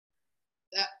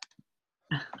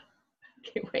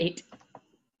Okay, wait.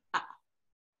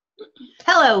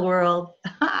 Hello, world.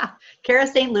 Cara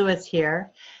St. Louis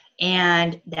here,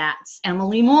 and that's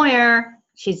Emily Moyer.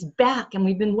 She's back, and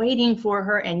we've been waiting for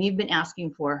her, and you've been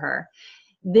asking for her.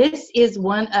 This is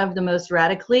one of the most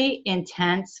radically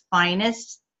intense,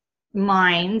 finest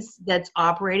minds that's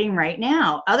operating right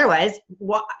now. Otherwise,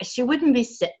 she wouldn't be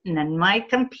sitting in my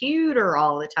computer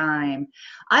all the time.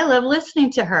 I love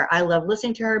listening to her. I love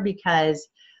listening to her because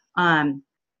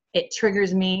it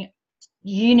triggers me.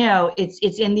 You know,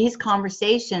 it's in these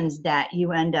conversations that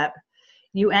you end up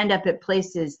at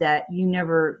places that you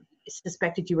never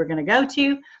suspected you were going to go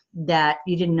to, that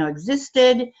you didn't know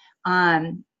existed.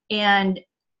 And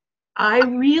I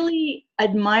really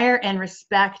admire and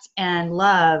respect and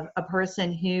love a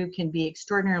person who can be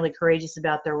extraordinarily courageous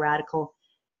about their radical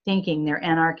thinking, their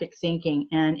anarchic thinking.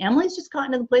 And Emily's just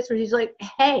gotten to the place where she's like,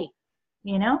 hey,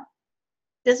 you know,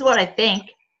 this is what I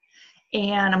think.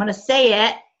 And I'm going to say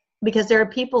it because there are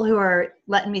people who are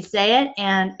letting me say it,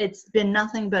 and it's been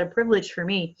nothing but a privilege for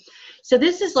me. So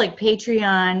this is like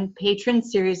Patreon patron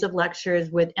series of lectures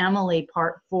with Emily,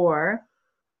 part 4.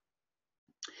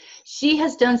 She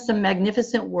has done some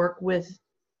magnificent work with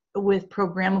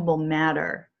programmable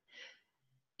matter.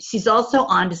 She's also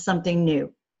on to something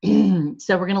new.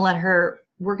 So we're gonna let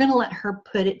her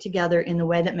put it together in the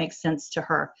way that makes sense to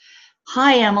her.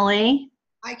 Hi, Emily.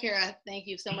 Hi, Cara. Thank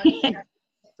you so much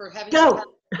for having me. Thank you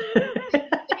for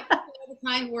the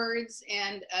kind words,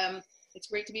 and it's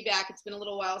great to be back. It's been a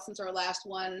little while since our last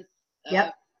one.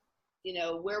 Yep. You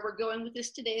know, where we're going with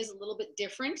this today is a little bit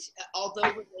different, although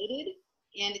related.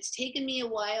 And it's taken me a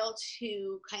while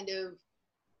to kind of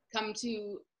come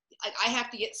to, I have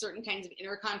to get certain kinds of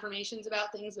inner confirmations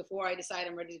about things before I decide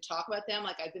I'm ready to talk about them.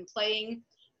 Like, I've been playing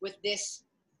with this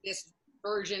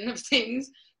version of things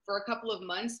for a couple of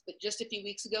months, but just a few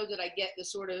weeks ago did I get the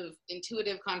sort of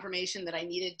intuitive confirmation that I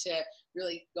needed to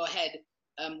really go ahead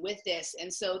with this.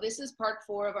 And so this is part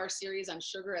 4 of our series on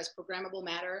sugar as programmable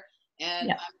matter. And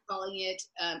yep. I'm calling it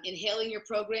Inhaling Your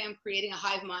Program, Creating a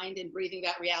Hive Mind, and Breathing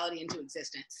That Reality into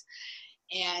Existence.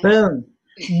 And boom,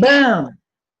 boom.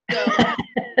 So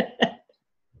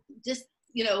just,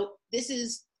 you know, this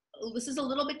is a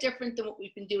little bit different than what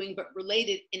we've been doing, but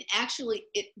related. And actually,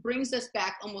 it brings us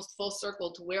back almost full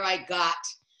circle to where I got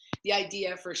the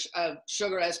idea for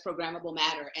sugar as programmable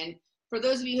matter. And for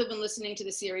those of you who have been listening to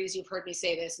the series, you've heard me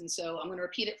say this. And so I'm going to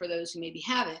repeat it for those who maybe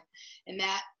haven't. And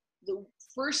that the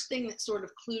first thing that sort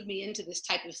of clued me into this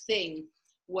type of thing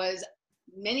was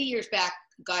many years back,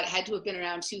 God, it had to have been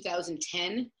around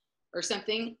 2010 or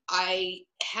something. I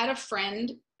had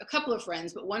a couple of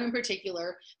friends, but one in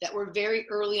particular that were very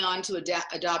early on to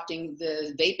adopting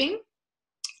the vaping.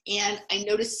 And I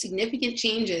noticed significant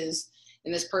changes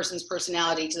in this person's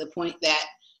personality to the point that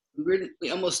we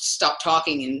almost stopped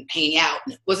talking and hanging out.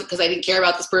 And it wasn't because I didn't care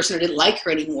about this person or didn't like her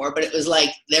anymore, but it was like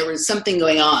there was something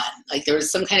going on. Like there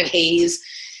was some kind of haze,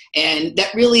 and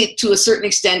that really, to a certain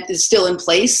extent, is still in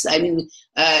place. I mean,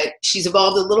 she's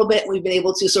evolved a little bit. We've been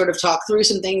able to sort of talk through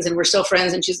some things, and we're still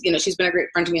friends. And she's been a great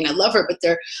friend to me, and I love her. But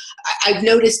I've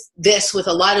noticed this with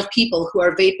a lot of people who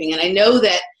are vaping, and I know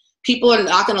that people are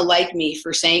not going to like me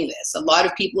for saying this. A lot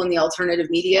of people in the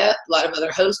alternative media, a lot of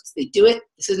other hosts, they do it.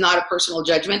 This is not a personal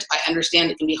judgment. I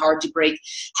understand it can be hard to break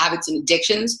habits and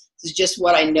addictions. This is just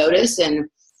what I notice. And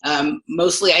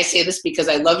mostly I say this because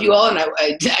I love you all. And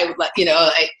I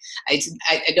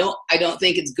don't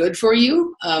think it's good for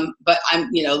you. But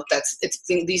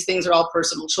these things are all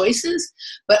personal choices.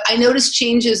 But I noticed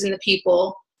changes in the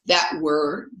people that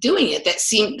were doing it that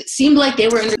seemed like they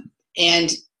were under, and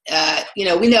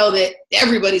we know that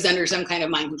everybody's under some kind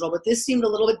of mind control, but this seemed a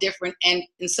little bit different and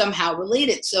somehow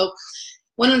related. So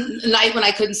one night when I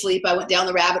couldn't sleep, I went down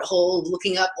the rabbit hole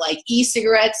looking up like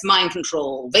e-cigarettes, mind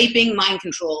control, vaping, mind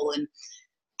control. And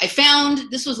I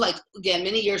found, this was like, again,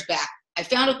 many years back, I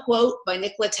found a quote by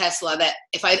Nikola Tesla that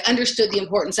if I'd understood the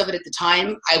importance of it at the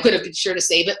time, I would have been sure to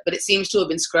save it, but it seems to have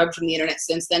been scrubbed from the internet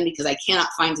since then because I cannot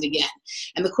find it again.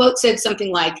 And the quote said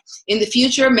something like, in the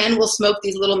future, men will smoke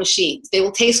these little machines. They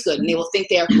will taste good and they will think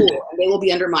they are cool and they will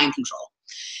be under mind control.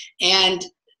 And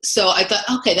so I thought,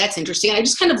 okay, that's interesting. And I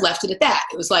just kind of left it at that.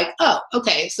 It was like, oh,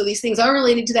 okay, so these things are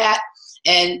related to that.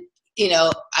 And,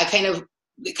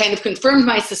 it kind of confirmed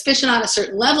my suspicion on a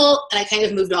certain level, and I kind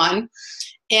of moved on.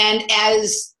 And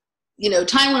as,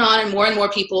 time went on and more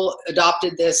people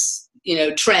adopted this,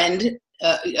 trend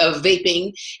of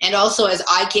vaping. And also as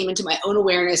I came into my own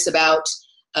awareness about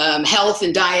health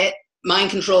and diet, mind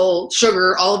control,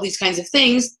 sugar, all of these kinds of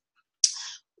things,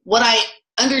 what I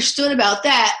understood about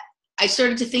that, I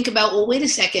started to think about, well, wait a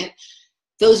second,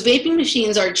 those vaping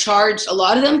machines are charged. A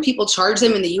lot of them, people charge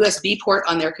them in the USB port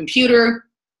on their computer.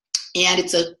 And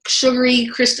it's a sugary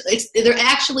crystal. They're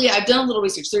actually, I've done a little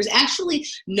research. There's actually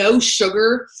no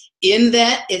sugar in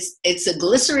that. It's a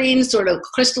glycerine, sort of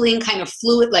crystalline kind of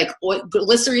fluid, like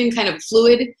glycerine kind of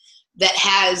fluid that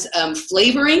has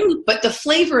flavoring. But the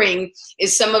flavoring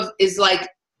is like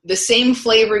the same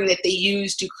flavoring that they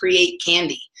use to create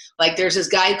candy. Like there's this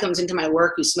guy who comes into my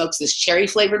work who smokes this cherry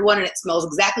flavored one, and it smells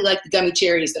exactly like the gummy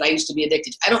cherries that I used to be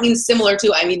addicted to. I don't mean similar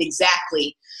to, I mean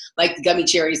exactly like the gummy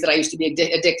cherries that I used to be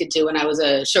addicted to when I was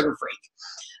a sugar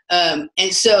freak.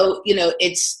 And so, you know,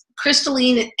 it's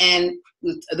crystalline, and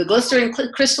the glycerin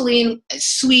crystalline,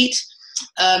 sweet,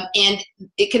 and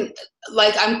it can,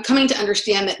 like, I'm coming to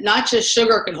understand that not just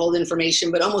sugar can hold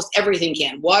information, but almost everything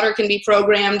can. Water can be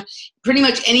programmed. Pretty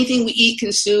much anything we eat,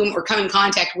 consume, or come in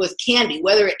contact with can be.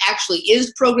 Whether it actually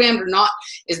is programmed or not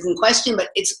is in question, but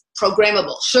it's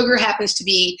programmable. Sugar happens to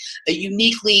be a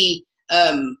uniquely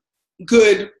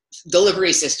good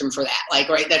delivery system for that. Like,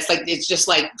 right, that's like, it's just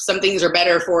like some things are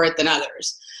better for it than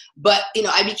others. But, you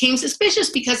know, I became suspicious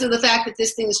because of the fact that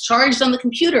this thing is charged on the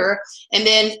computer, and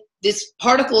then these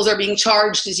particles are being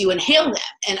charged as you inhale them.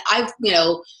 And I've, you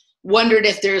know, wondered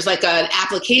if there's like an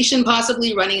application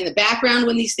possibly running in the background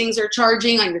when these things are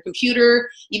charging on your computer,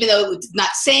 even though it's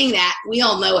not saying that. We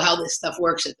all know how this stuff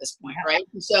works at this point, right?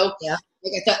 And so like,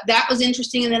 I thought that was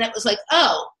interesting. And then it was like,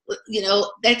 oh, you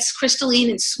know, that's crystalline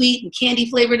and sweet and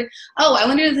candy flavored. Oh, I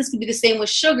wonder if this could be the same with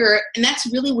sugar. And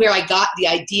that's really where I got the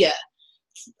idea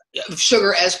of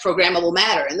sugar as programmable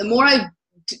matter. And the more I've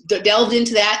delved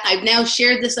into that, I've now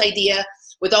shared this idea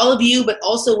with all of you, but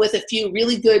also with a few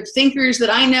really good thinkers that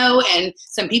I know, and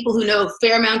some people who know a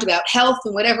fair amount about health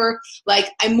and whatever. Like,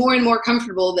 I'm more and more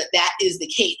comfortable that that is the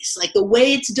case. Like, the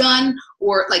way it's done,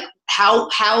 or like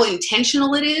how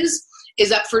intentional it is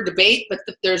up for debate, but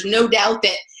there's no doubt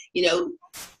that, you know,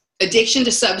 addiction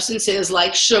to substances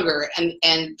like sugar and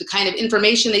the kind of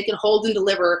information they can hold and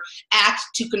deliver act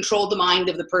to control the mind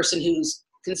of the person who's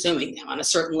consuming them on a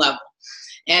certain level.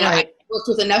 And right. I've worked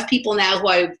with enough people now who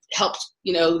I've helped,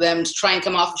 you know, them to try and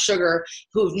come off of sugar,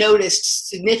 who've noticed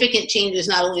significant changes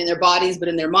not only in their bodies, but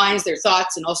in their minds, their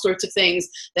thoughts, and all sorts of things,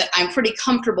 that I'm pretty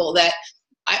comfortable that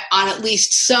on at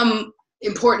least some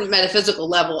important metaphysical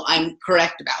level, I'm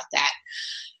correct about that.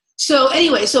 So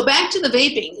anyway, so back to the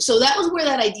vaping. So that was where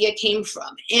that idea came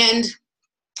from. And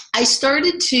I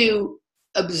started to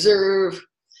observe,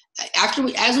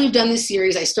 as we've done this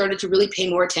series, I started to really pay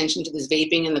more attention to this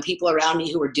vaping and the people around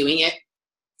me who were doing it.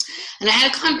 And I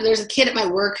had there's a kid at my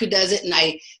work who does it, and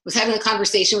I was having a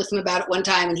conversation with him about it one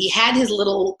time, and he had his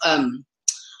little,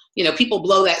 you know, people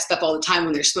blow that stuff all the time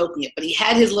when they're smoking it, but he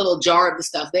had his little jar of the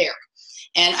stuff there.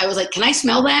 And I was like, can I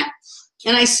smell that?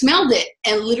 And I smelled it,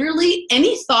 and literally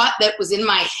any thought that was in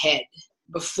my head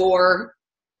before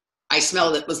I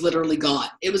smelled it was literally gone.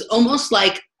 It was almost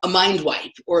like a mind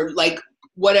wipe, or like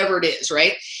whatever it is,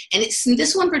 right? And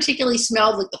this one particularly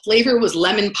smelled like, the flavor was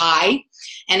lemon pie,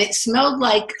 and it smelled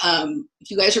like,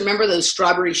 if you guys remember those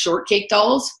strawberry shortcake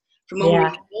dolls from when we were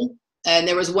little, and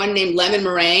there was one named lemon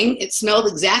meringue. It smelled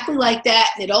exactly like that,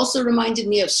 and it also reminded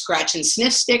me of scratch and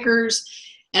sniff stickers.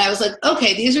 And I was like,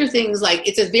 okay, these are things like,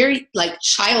 it's a very like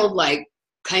childlike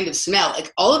kind of smell.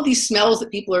 Like, all of these smells that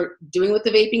people are doing with the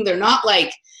vaping, they're not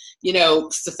like, you know,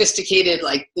 sophisticated,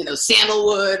 like, you know,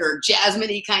 sandalwood or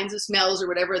jasmine-y kinds of smells or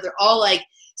whatever. They're all like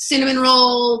cinnamon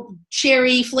roll,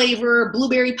 cherry flavor,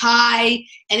 blueberry pie.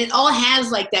 And it all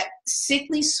has like that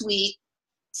sickly sweet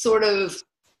sort of,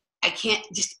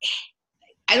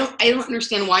 I don't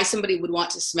understand why somebody would want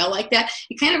to smell like that.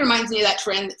 It kind of reminds me of that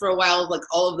trend for a while, like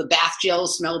all of the bath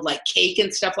gels smelled like cake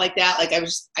and stuff like that. Like,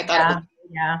 I thought,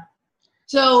 yeah.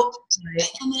 So,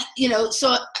 and then, you know,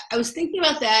 so I was thinking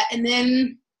about that, and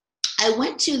then I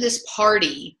went to this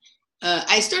party.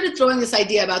 I started throwing this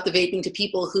idea about the vaping to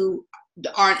people who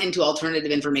aren't into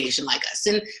alternative information like us.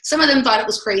 And some of them thought it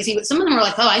was crazy, but some of them were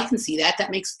like, oh, I can see that.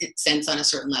 That makes sense on a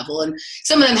certain level. And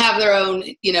some of them have their own,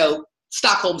 you know,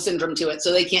 Stockholm syndrome to it,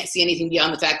 so they can't see anything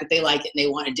beyond the fact that they like it and they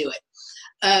want to do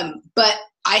it. But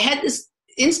I had this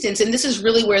instance, and this is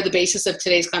really where the basis of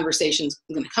today's conversation is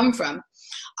going to come from.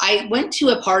 I went to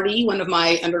a party, one of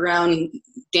my underground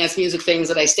dance music things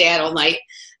that I stay at all night,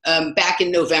 back in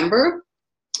November,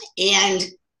 and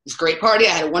it was a great party. I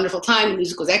had a wonderful time. The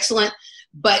music was excellent,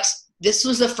 but this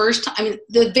was the first time. I mean,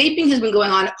 the vaping has been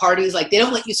going on at parties. Like, they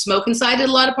don't let you smoke inside at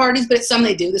a lot of parties, but at some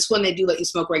they do. This one, they do let you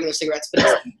smoke regular cigarettes,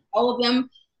 but all of them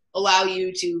allow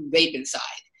you to vape inside.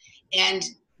 And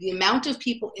the amount of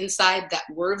people inside that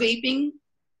were vaping,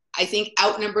 I think,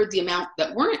 outnumbered the amount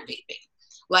that weren't vaping.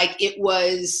 Like, it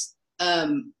was,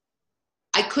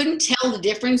 I couldn't tell the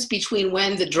difference between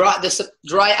when the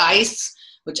dry ice,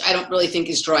 which I don't really think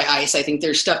is dry ice. I think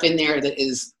there's stuff in there that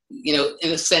is, you know,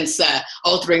 in a sense,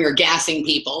 altering or gassing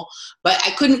people. But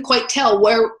I couldn't quite tell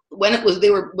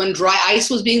when dry ice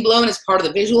was being blown as part of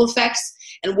the visual effects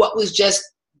and what was just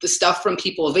the stuff from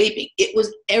people vaping. It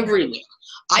was everywhere.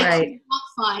 I could not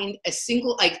find a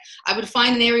single, like, I would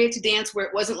find an area to dance where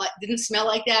it didn't smell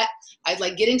like that. I'd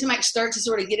like start to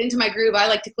sort of get into my groove. I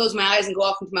like to close my eyes and go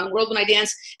off into my own world when I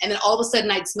dance. And then all of a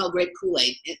sudden I'd smell grape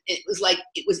Kool-Aid. It was like,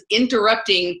 it was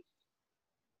interrupting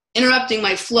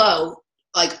my flow,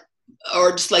 like,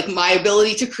 or just like my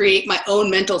ability to create my own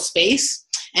mental space.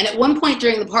 And at one point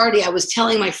during the party, I was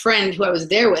telling my friend who I was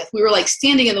there with, we were like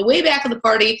standing in the way back of the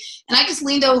party, and I just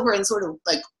leaned over and sort of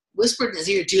like whispered in his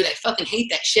ear, dude, I fucking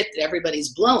hate that shit that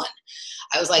everybody's blowing.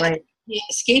 I was like, I can't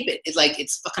escape it. It's like,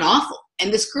 it's fucking awful. And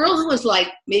this girl who was like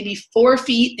maybe 4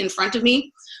 feet in front of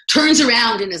me turns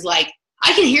around and is like,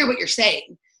 I can hear what you're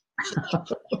saying.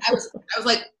 I was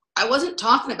like, I wasn't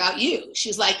talking about you.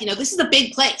 She's like, you know, this is a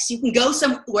big place. You can go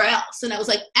somewhere else. And I was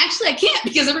like, actually, I can't,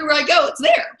 because everywhere I go, it's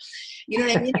there. You know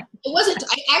what I mean?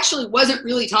 I actually wasn't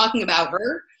really talking about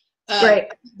her. Right.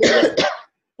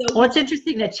 Well, it's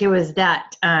interesting that she was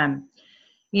that,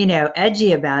 you know,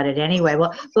 edgy about it anyway.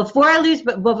 Well, before I lose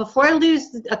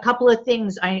a couple of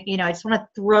things, I just want to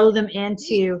throw them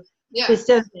into this,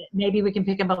 so maybe we can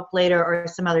pick them up later or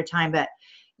some other time. But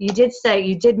you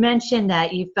did mention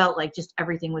that you felt like just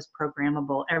everything was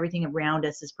programmable. Everything around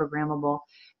us is programmable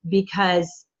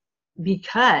because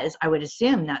I would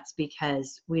assume that's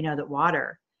because we know that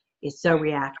water is so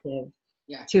reactive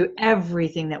to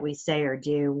everything that we say or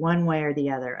do, one way or the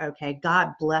other. Okay,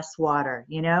 God bless water,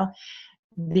 you know,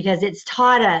 because it's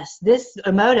taught us, this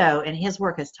Emoto and his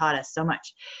work has taught us so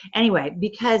much. Anyway,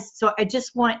 so I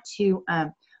just want to,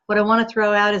 what I want to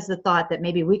throw out is the thought that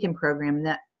maybe we can program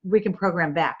back.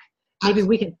 Maybe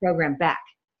we can program back.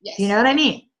 Yes. You know what I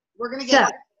mean? We're going to get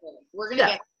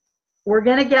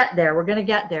there. We're going to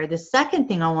get there. The second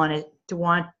thing I want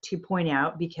to point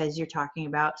out, because you're talking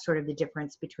about sort of the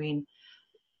difference between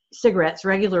cigarettes,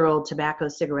 regular old tobacco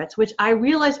cigarettes, which I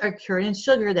realize are cured in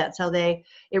sugar. That's how it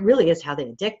really is how they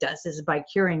addict us, is by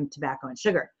curing tobacco and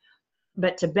sugar.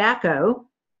 But tobacco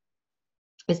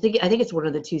I think it's one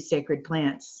of the 2 sacred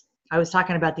plants. I was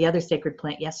talking about the other sacred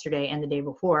plant yesterday and the day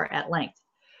before at length.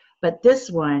 But this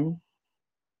one,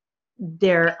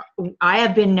 I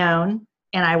have been known,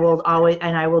 and I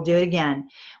will do it again.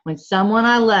 When someone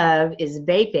I love is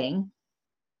vaping,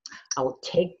 I will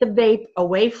take the vape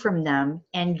away from them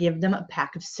and give them a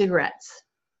pack of cigarettes.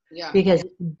 Yeah. Because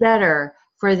it's better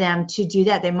for them to do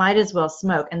that. They might as well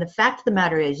smoke. And the fact of the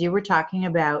matter is, you were talking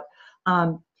about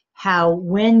how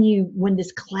when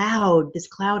this cloud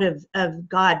of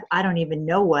God, I don't even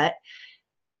know what,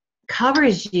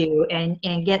 covers you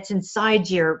and gets inside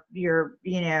your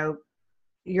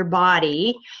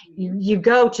body, you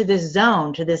go to this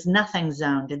zone, to this nothing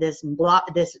zone, to this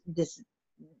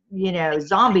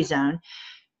zombie zone.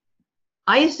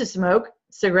 I used to smoke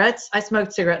cigarettes. I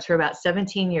smoked cigarettes for about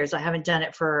 17 years. I haven't done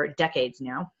it for decades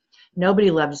now.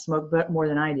 Nobody loves to smoke but more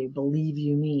than I do, believe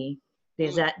you me,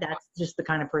 because that's just the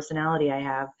kind of personality I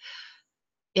have.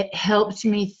 It helped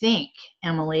me think,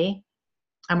 Emily.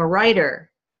 I'm a writer.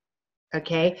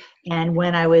 Okay. And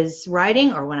when I was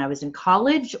writing, or when I was in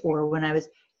college, or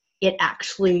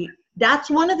that's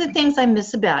one of the things I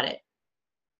miss about it,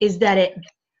 is that it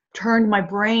turned my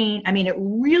brain. I mean, it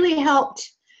really helped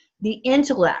the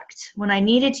intellect when I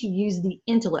needed to use the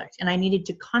intellect and I needed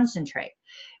to concentrate.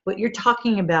 What you're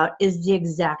talking about is the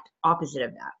exact opposite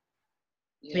of that.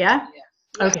 Yeah?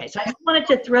 Okay. So I just wanted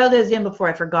to throw those in before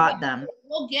I forgot them.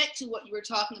 We'll get to what you were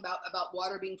talking about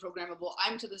water being programmable.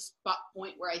 I'm to the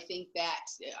point where I think that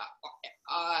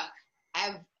I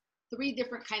have 3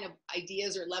 different kind of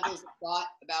ideas or levels of thought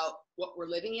about what we're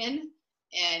living in.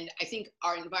 And I think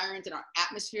our environment and our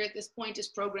atmosphere at this point is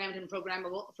programmed and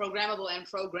programmable and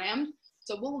programmed.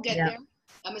 So we'll get there.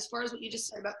 As far as what you just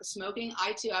said about the smoking,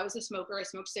 I was a smoker. I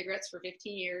smoked cigarettes for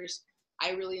 15 years. I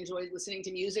really enjoyed listening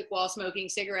to music while smoking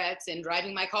cigarettes and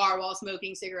driving my car while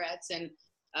smoking cigarettes. And,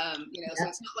 so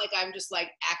it's not like I'm just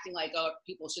like acting like, oh,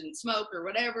 people shouldn't smoke or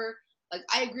whatever. Like,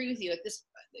 I agree with you at this,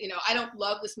 I don't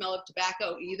love the smell of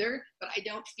tobacco either, but I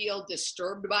don't feel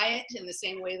disturbed by it in the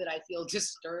same way that I feel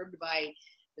disturbed by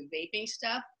the vaping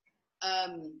stuff.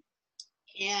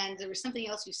 And there was something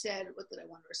else you said. What did I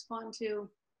want to respond to?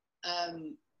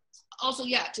 Also,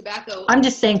 tobacco. I'm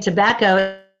just saying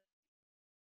tobacco.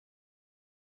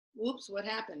 Oops, what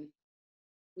happened?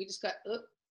 We just got,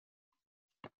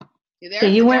 you there? So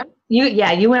you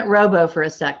went robo for a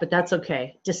sec, but that's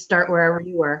okay. Just start wherever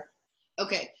you were.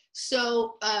 Okay.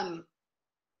 So,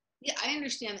 Yeah, I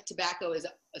understand that tobacco is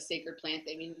a sacred plant.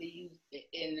 I mean, they use it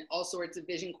in all sorts of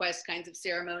vision quest kinds of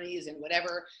ceremonies and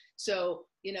whatever. So,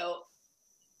 you know,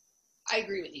 I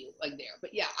agree with you like there.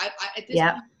 But yeah, at this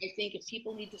Yeah. point, I think if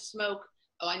people need to smoke,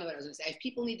 oh, I know what I was going to say. If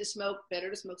people need to smoke,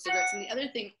 better to smoke cigarettes. And the other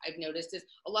thing I've noticed is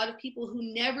a lot of people who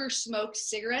never smoked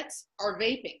cigarettes are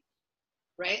vaping,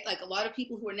 right? Like a lot of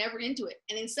people who are never into it.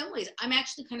 And in some ways, I'm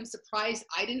actually kind of surprised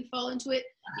I didn't fall into it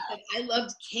because I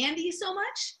loved candy so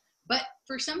much. But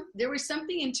there was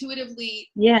something intuitively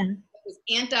that was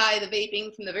anti the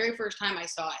vaping from the very first time I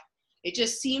saw it. It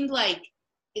just seemed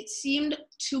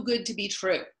too good to be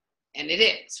true. And it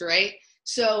is, right?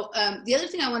 So the other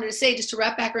thing I wanted to say, just to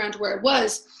wrap back around to where I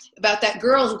was, about that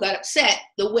girl who got upset,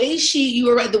 you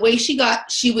were right, the way she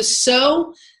was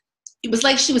so, it was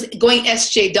like she was going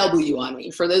SJW on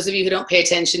me. For those of you who don't pay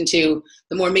attention to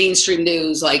the more mainstream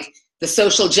news, like the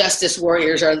social justice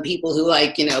warriors are the people who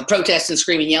like, you know, protest and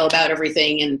scream and yell about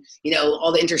everything and, you know,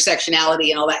 all the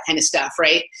intersectionality and all that kind of stuff,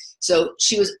 right? So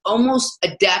she was almost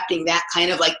adapting that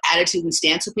kind of like attitude and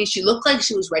stance with me. She looked like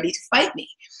she was ready to fight me.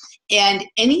 And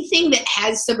anything that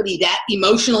has somebody that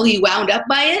emotionally wound up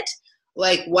by it,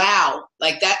 like, wow,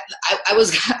 like that, I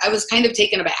was kind of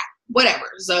taken aback, whatever.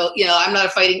 So, you know, I'm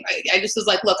not fighting. I just was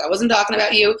like, look, I wasn't talking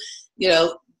about you, you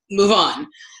know, move on.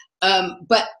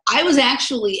 But I was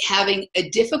actually having a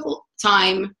difficult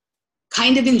time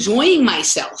kind of enjoying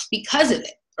myself because of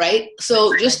it, right?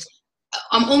 So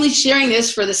I'm only sharing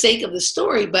this for the sake of the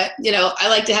story, but, you know, I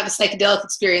like to have a psychedelic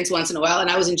experience once in a while, and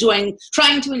I was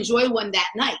trying to enjoy one that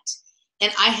night.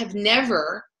 And I have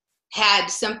never had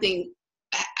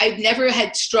I've never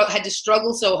had to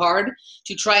struggle so hard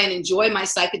to try and enjoy my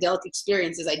psychedelic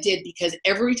experience as I did, because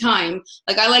every time,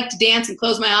 like I like to dance and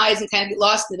close my eyes and kind of get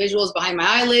lost in the visuals behind my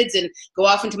eyelids and go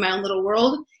off into my own little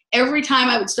world. Every time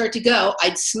I would start to go,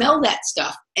 I'd smell that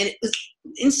stuff and it was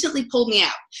instantly pulled me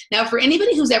out. Now, for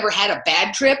anybody who's ever had a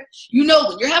bad trip, you know,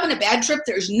 when you're having a bad trip,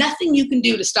 there's nothing you can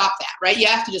do to stop that, right? You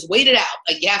have to just wait it out.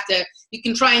 Like you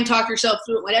can try and talk yourself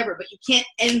through it, whatever, but you can't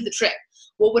end the trip.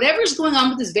 Well, whatever's going on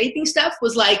with this vaping stuff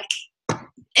was like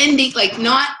ending, like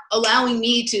not allowing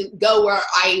me to go where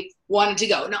I wanted to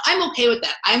go. Now, I'm okay with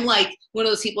that. I'm like one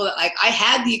of those people that like, I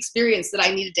had the experience that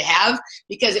I needed to have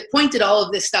because it pointed all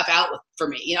of this stuff out for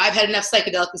me. You know, I've had enough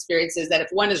psychedelic experiences that if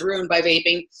one is ruined by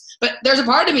vaping, but there's a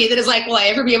part of me that is like, will I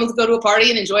ever be able to go to a party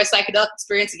and enjoy a psychedelic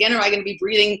experience again? Or am I going to be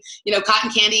breathing, you know,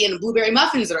 cotton candy and blueberry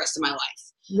muffins the rest of my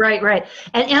life? Right, right.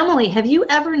 And Emily, have you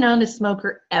ever known a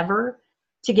smoker ever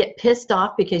to get pissed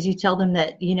off because you tell them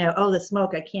that, you know, oh, the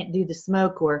smoke, I can't do the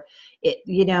smoke, or it,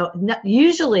 you know,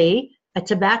 usually a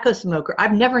tobacco smoker,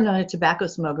 I've never known a tobacco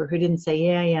smoker who didn't say,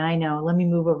 yeah, I know, let me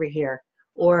move over here.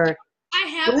 Or I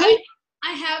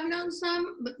have known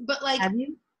some, but like, have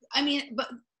you? I mean, but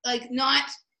like not,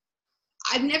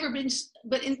 I've never been,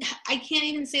 I can't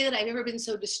even say that I've ever been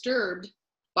so disturbed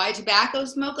by tobacco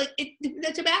smoke. Like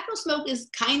the tobacco smoke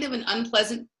is kind of an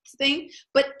unpleasant thing,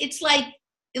 but it's like,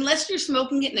 unless you're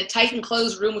smoking it in a tight and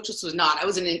closed room, which this was not. I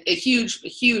was in a huge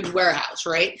warehouse,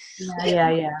 right? Yeah.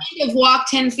 You kind of walk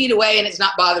 10 feet away and it's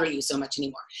not bothering you so much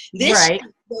anymore. This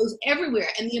goes everywhere.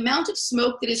 And the amount of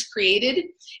smoke that is created,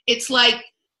 it's like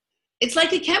a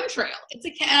chemtrail. And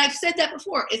I've said that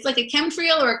before. It's like a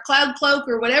chemtrail or a cloud cloak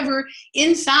or whatever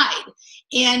inside.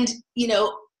 And, you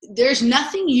know, there's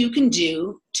nothing you can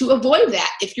do to avoid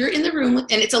that. If you're in the room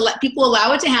and people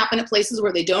allow it to happen at places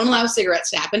where they don't allow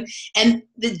cigarettes to happen, and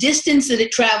the distance that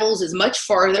it travels is much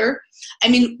farther. I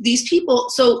mean, these people,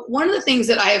 so one of the things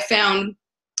that I have found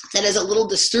that is a little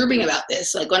disturbing about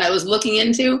this, like when I was looking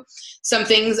into some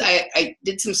things, I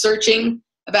did some searching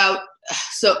about,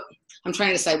 so I'm trying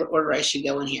to decide what order I should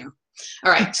go in here.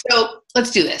 All right, so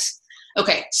let's do this.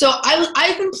 Okay, so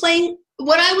I've been playing.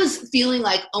 What I was feeling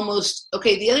like almost,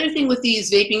 okay, the other thing with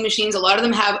these vaping machines, a lot of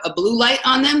them have a blue light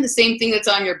on them, the same thing that's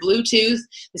on your Bluetooth,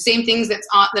 the same things that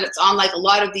it's on like a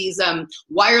lot of these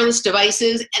wireless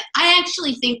devices. And I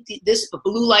actually think this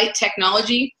blue light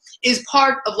technology is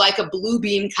part of like a blue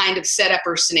beam kind of setup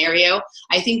or scenario.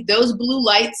 I think those blue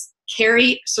lights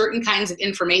carry certain kinds of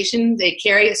information. They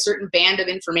carry a certain band of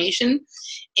information.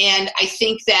 And I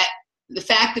think that the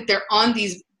fact that they're on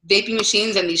these vaping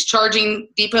machines and these charging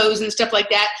depots and stuff like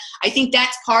that, I think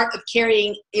that's part of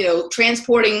carrying, you know,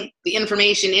 transporting the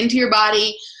information into your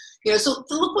body. You know, so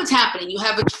look what's happening. You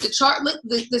have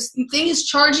this thing is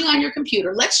charging on your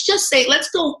computer. Let's just say, let's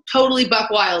go totally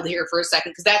buck wild here for a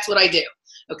second, because that's what I do.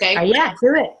 Okay. Yeah,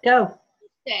 do it. Go.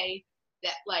 Say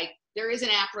that like there is an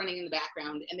app running in the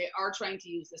background and they are trying to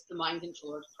use this to mind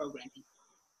control or to program people.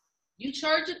 You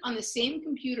charge it on the same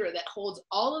computer that holds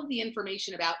all of the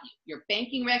information about you, your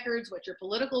banking records, what your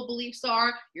political beliefs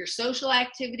are, your social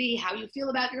activity, how you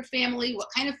feel about your family, what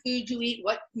kind of food you eat,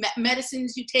 what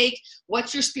medicines you take,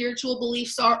 what your spiritual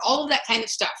beliefs are, all of that kind of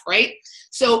stuff, right?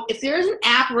 So if there's an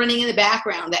app running in the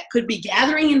background that could be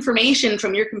gathering information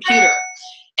from your computer,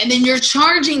 and then you're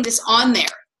charging this on there,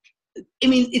 I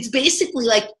mean, it's basically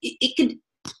like it could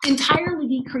entirely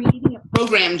be creating a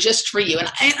program just for you.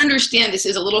 And I understand this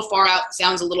is a little far out,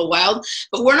 sounds a little wild,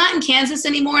 but we're not in Kansas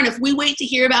anymore. And if we wait to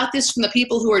hear about this from the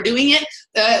people who are doing it,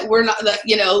 we're not,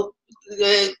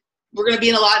 we're going to be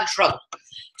in a lot of trouble.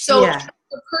 So yeah.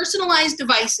 Personalized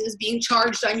devices being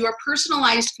charged on your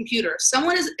personalized computer.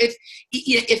 Someone is, if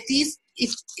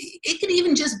it could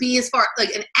even just be as far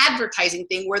like an advertising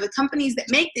thing where the companies that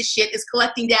make this shit is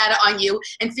collecting data on you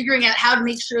and figuring out how to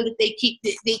make sure that they keep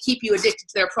you addicted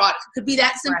to their product. It could be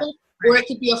that simple, right. Or it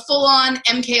could be a full-on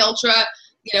MK Ultra,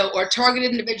 or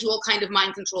targeted individual kind of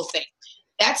mind control thing.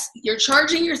 You're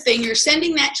charging your thing, you're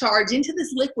sending that charge into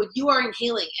this liquid you are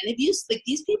inhaling. And if you, like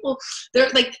these people,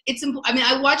 they're like,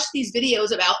 I watched these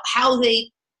videos about how they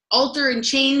alter and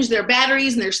change their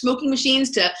batteries and their smoking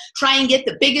machines to try and get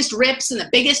the biggest rips and the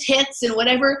biggest hits and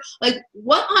whatever. Like,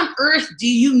 what on earth do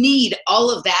you need all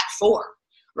of that for?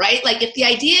 Right? Like, if the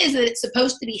idea is that it's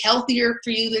supposed to be healthier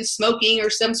for you than smoking or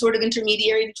some sort of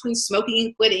intermediary between smoking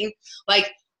and quitting,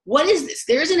 like, what is this?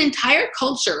 There's an entire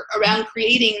culture around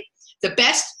creating the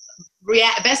best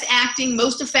acting,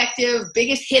 most effective,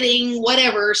 biggest hitting,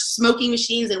 whatever, smoking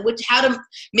machines and how to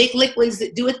make liquids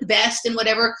that do it the best and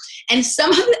whatever. And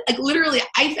some of it, like literally,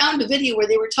 I found a video where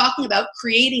they were talking about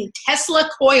creating Tesla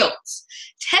coils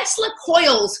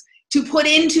to put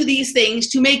into these things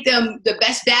to make them the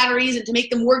best batteries and to make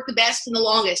them work the best and the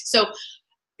longest. So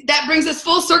that brings us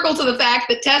full circle to the fact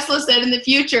that Tesla said in the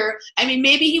future, I mean,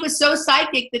 maybe he was so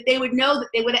psychic that they would know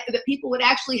that people would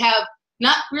actually have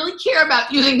not really care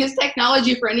about using his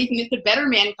technology for anything that could better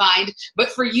mankind, but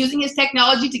for using his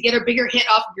technology to get a bigger hit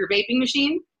off of your vaping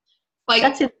machine. Like,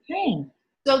 that's insane.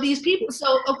 So these people,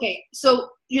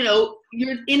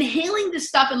 you're inhaling this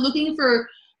stuff and looking for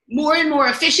more and more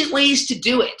efficient ways to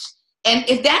do it. And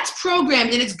if that's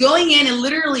programmed and it's going in and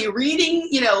literally reading,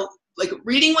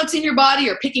 reading what's in your body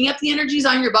or picking up the energies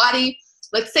on your body,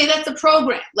 let's say that's a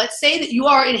program. Let's say that you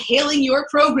are inhaling your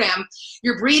program.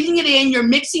 You're breathing it in. You're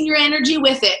mixing your energy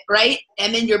with it, right?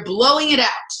 And then you're blowing it out.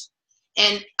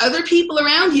 And other people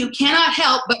around you cannot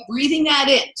help but breathing that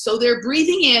in. So they're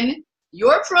breathing in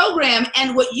your program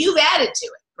and what you've added to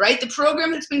it, right? The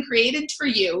program that's been created for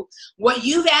you, what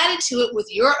you've added to it with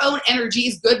your own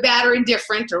energies, good, bad, or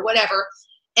indifferent, or whatever.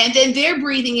 And then they're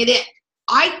breathing it in.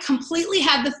 I completely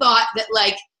had the thought that,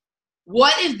 like,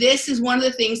 what if this is one of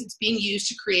the things that's being used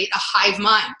to create a hive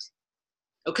mind?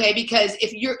 Okay, because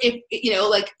if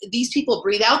these people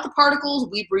breathe out the particles,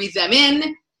 we breathe them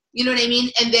in, you know what I mean?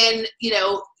 And then,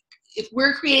 if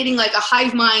we're creating like a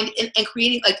hive mind and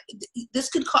creating like, this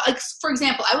could cause, like, for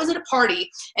example, I was at a party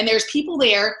and there's people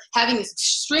there having this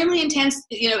extremely intense,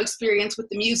 experience with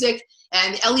the music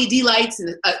and LED lights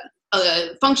and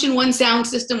a Function One sound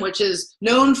system, which is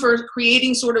known for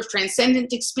creating sort of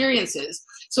transcendent experiences.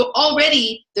 So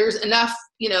already there's enough,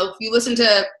 if you listen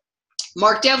to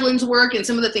Mark Devlin's work and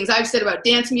some of the things I've said about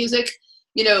dance music,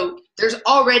 there's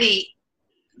already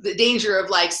the danger of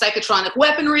like psychotronic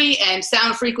weaponry and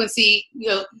sound frequency,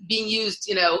 being used,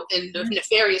 in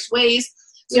nefarious ways.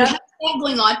 So you have that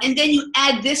going on, and then you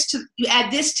add this to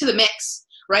the mix,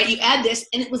 right? You add this,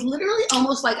 and it was literally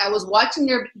almost like I was watching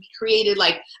there be created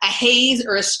like a haze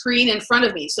or a screen in front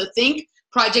of me. So think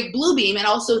Project Bluebeam, and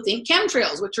also think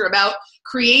chemtrails, which are about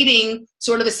creating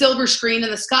sort of a silver screen in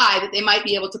the sky that they might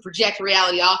be able to project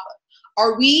reality off of.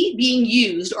 Are we being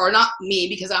used, or not me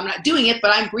because I'm not doing it,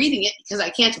 but I'm breathing it because I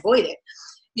can't avoid it?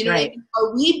 Right.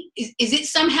 Are we, is it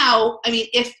somehow, I mean,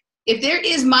 if there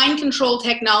is mind control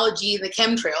technology in the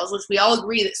chemtrails, which we all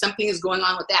agree that something is going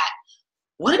on with that,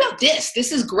 what about this?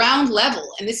 This is ground level,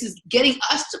 and this is getting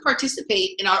us to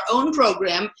participate in our own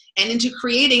program and into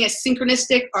creating a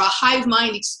synchronistic or a hive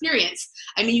mind experience.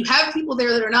 I mean, you have people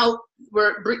there that are now,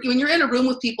 when you're in a room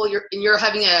with people, you're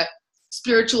having a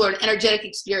spiritual or an energetic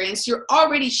experience, you're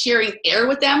already sharing air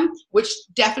with them, which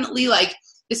definitely, like,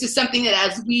 this is something that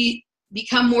as we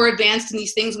become more advanced in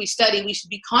these things we study, we should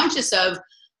be conscious of,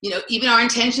 even our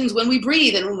intentions when we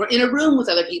breathe and when we're in a room with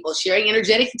other people, sharing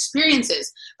energetic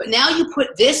experiences. But now you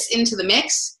put this into the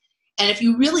mix, and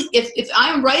if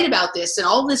I'm right about this, and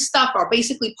all this stuff are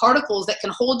basically particles that can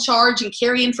hold charge and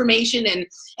carry information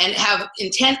and have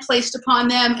intent placed upon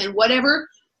them and whatever,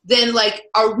 then, like,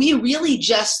 are we really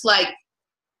just like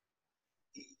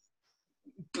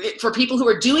for people who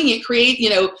are doing it,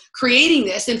 creating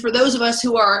this, and for those of us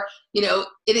who are, in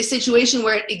a situation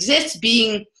where it exists,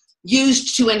 being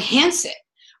used to enhance it,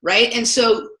 right? And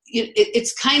so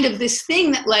it's kind of this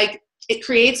thing that like, it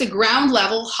creates a ground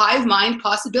level hive mind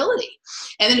possibility.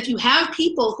 And then if you have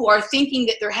people who are thinking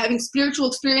that they're having spiritual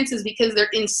experiences because they're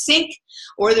in sync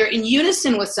or they're in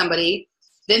unison with somebody,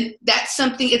 then that's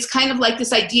something, it's kind of like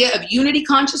this idea of unity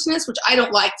consciousness, which I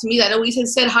don't like. To me, that always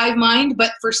has said hive mind,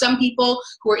 but for some people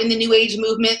who are in the New Age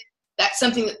movement, that's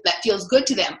something that feels good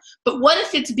to them. But what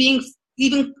if it's being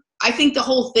even, I think the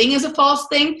whole thing is a false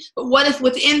thing, but what if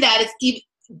within that it's even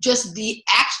just the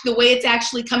way it's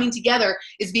actually coming together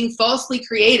is being falsely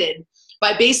created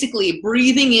by basically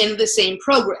breathing in the same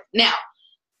program. Now,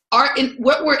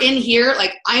 what we're in here,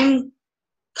 like I'm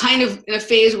kind of in a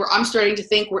phase where I'm starting to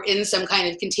think we're in some kind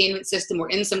of containment system, we're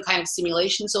in some kind of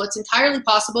simulation. So it's entirely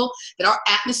possible that our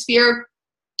atmosphere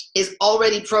is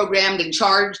already programmed and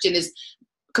charged and is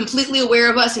completely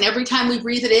aware of us, and every time we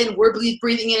breathe it in, we're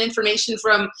breathing in information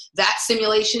from that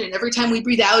simulation, and every time we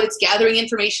breathe out, it's gathering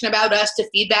information about us to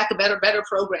feedback a better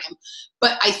program.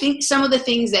 But I think some of the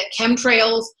things that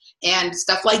chemtrails and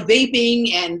stuff like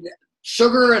vaping and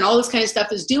sugar and all this kind of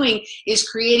stuff is doing is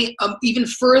creating an even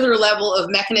further level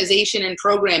of mechanization and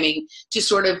programming to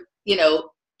sort of,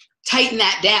 tighten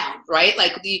that down, right?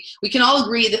 Like we can all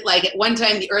agree that like at one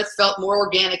time the earth felt more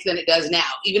organic than it does now,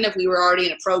 even if we were already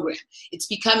in a program. It's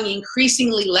becoming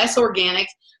increasingly less organic,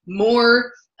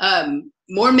 more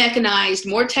mechanized,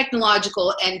 more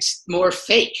technological, and more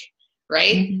fake,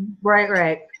 right? Mm-hmm.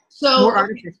 Right. So more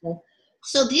artificial.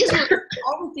 So these are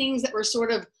all the things that were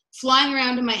sort of flying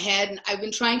around in my head, and I've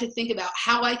been trying to think about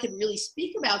how I could really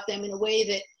speak about them in a way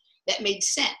that made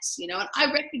sense, and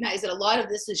I recognize that a lot of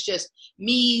this is just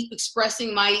me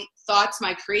expressing my thoughts,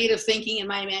 my creative thinking, and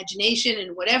my imagination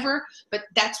and whatever, but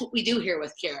that's what we do here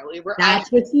with Cara.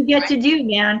 That's what you get to do,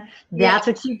 man. That's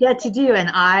what you get to do, and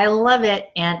I love it,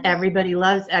 and everybody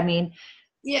loves,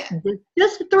 this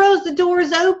just throws the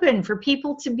doors open for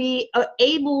people to be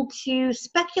able to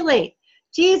speculate.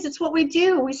 Geez, it's what we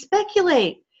do. We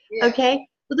speculate, okay?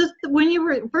 Well,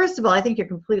 first of all, I think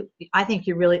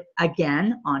you're really,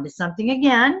 again, onto something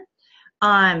again.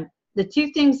 The two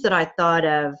things that I thought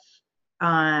of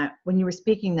when you were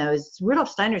speaking those, Rudolf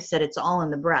Steiner said it's all in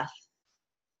the breath.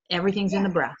 Everything's in the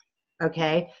breath,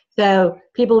 okay? So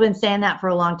people have been saying that for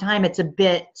a long time. It's a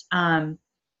bit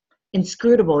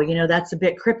inscrutable, that's a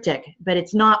bit cryptic, but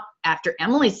it's not after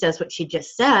Emily says what she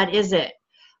just said, is it?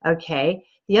 Okay.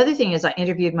 The other thing is I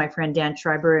interviewed my friend Dan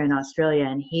Schreiber in Australia,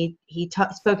 and he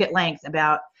spoke at length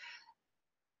about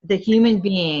the human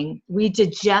being. We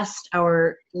digest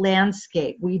our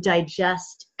landscape. We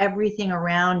digest everything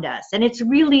around us. And it's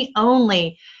really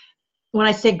only, when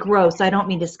I say gross, I don't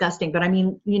mean disgusting, but I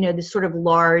mean, this sort of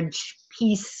large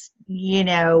piece,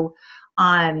 the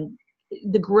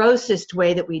grossest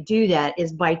way that we do that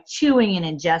is by chewing and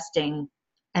ingesting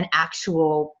an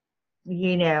actual,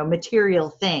 material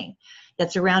thing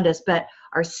that's around us. But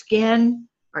our skin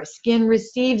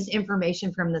receives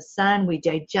information from the sun. We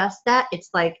digest that. It's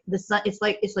like the sun. It's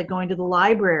like going to the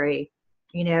library,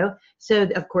 So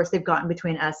of course they've gotten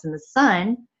between us and the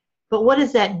sun. But what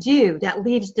does that do?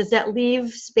 Does that leave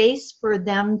space for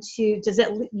them to?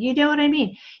 You know what I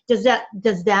mean? Does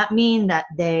that mean that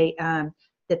they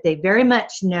very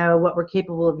much know what we're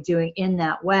capable of doing in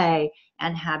that way,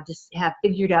 and have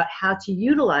figured out how to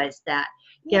utilize that?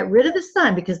 Get rid of the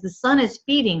sun, because the sun is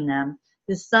feeding them.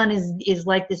 The sun is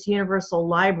like this universal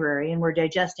library, and we're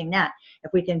digesting that.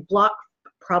 If we can block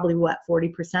probably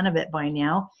 40% of it by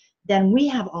now, then we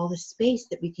have all the space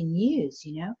that we can use,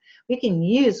 We can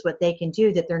use what they can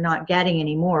do that they're not getting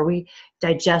anymore. We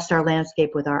digest our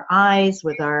landscape with our eyes,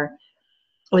 with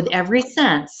every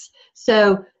sense.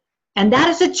 So, and that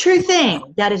is a true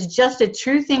thing. That is just a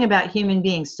true thing about human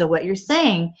beings. So what you're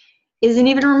saying isn't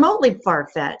even remotely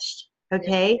far-fetched.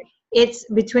 Okay, it's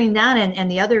between that and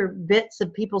the other bits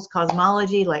of people's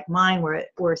cosmology, like mine,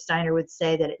 where Steiner would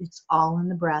say that it's all in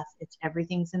the breath.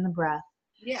 Everything's in the breath.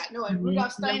 Yeah, no, and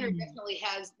Rudolf Steiner definitely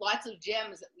has lots of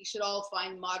gems that we should all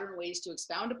find modern ways to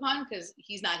expound upon, because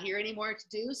he's not here anymore to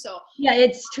do so. Yeah,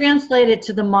 it's translated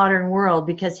to the modern world,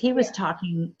 because he was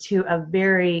talking to a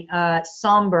very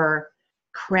somber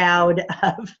crowd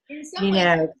of, In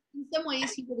some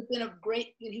ways, he would have been a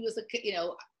great. He was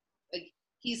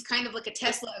he's kind of like a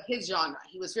Tesla of his genre.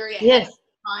 He was very ahead of his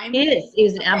time.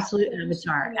 He's an absolute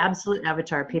avatar. Absolute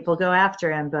avatar. People go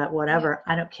after him, but whatever.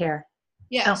 I don't care.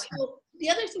 Yeah. So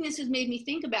the other thing this has made me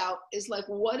think about is like,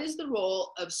 what is the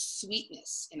role of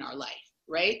sweetness in our life,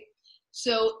 right?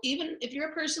 So even if you're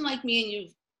a person like me and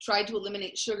tried to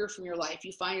eliminate sugar from your life,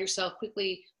 you find yourself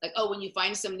quickly like, oh, when you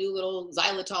find some new little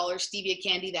xylitol or stevia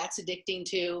candy, that's addicting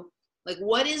too. Like,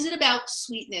 what is it about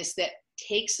sweetness that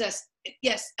takes us?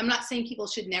 Yes, I'm not saying people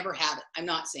should never have it. I'm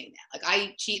not saying that. Like,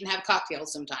 I cheat and have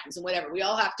cocktails sometimes and whatever. We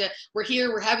all have to, we're here,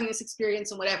 we're having this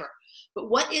experience and whatever. But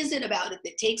what is it about it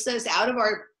that takes us out of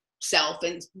our self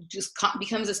and just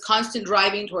becomes this constant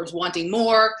driving towards wanting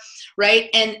more, right?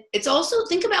 And it's also,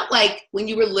 think about like when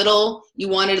you were little, you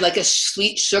wanted like a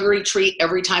sweet sugary treat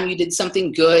every time you did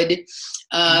something good.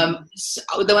 So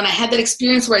when I had that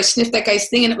experience where I sniffed that guy's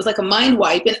thing and it was like a mind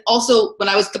wipe, and also when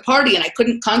I was at the party and I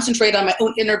couldn't concentrate on my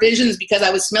own inner visions because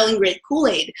I was smelling great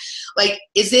Kool-Aid, like,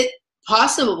 is it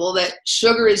possible that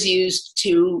sugar is used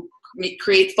to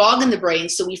create fog in the brain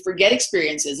so we forget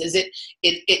experiences? Is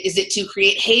it to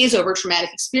create haze over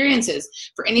traumatic experiences?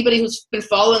 For anybody who's been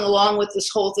following along with this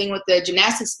whole thing with the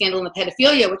gymnastics scandal and the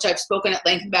pedophilia, which I've spoken at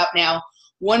length about now,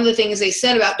 one of the things they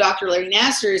said about Dr. Larry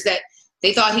Nassar is that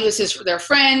they thought he was their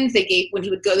friend. They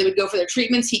would go for their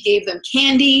treatments. He gave them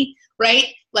candy, right?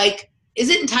 Like, is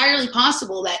it entirely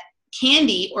possible that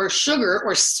candy or sugar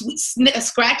or sweet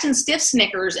scratch and stiff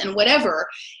Snickers and whatever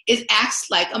acts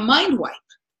like a mind wipe?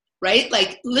 Right?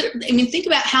 Like, I mean, think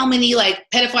about how many like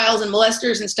pedophiles and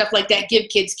molesters and stuff like that give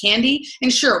kids candy.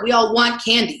 And sure, we all want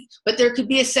candy, but there could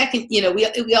be a second,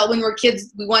 we all, when we're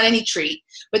kids, we want any treat,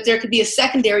 but there could be a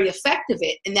secondary effect of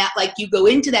it. And that, like, you go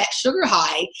into that sugar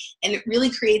high and it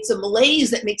really creates a malaise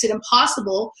that makes it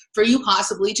impossible for you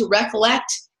possibly to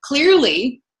recollect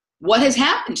clearly what has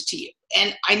happened to you.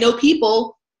 And I know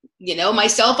people,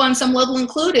 myself on some level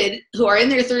included, who are in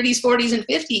their 30s, 40s, and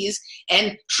 50s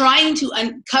and trying to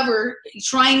uncover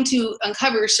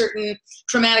certain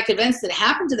traumatic events that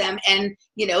happened to them and,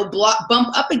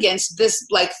 bump up against this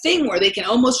like thing where they can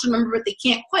almost remember, but they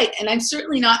can't quite. And I'm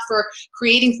certainly not for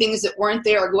creating things that weren't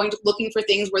there or looking for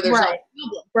things where there's no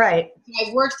problem. Right.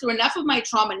 I've worked through enough of my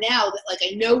trauma now that, like,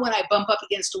 I know when I bump up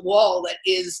against a wall that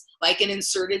is like an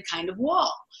inserted kind of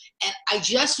wall. And I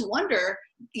just wonder,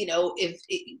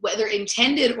 whether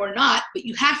intended or not, but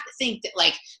you have to think that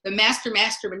like the master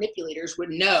manipulators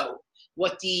would know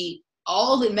what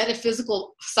all the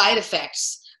metaphysical side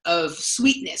effects of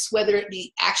sweetness, whether it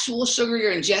be actual sugar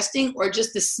you're ingesting or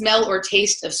just the smell or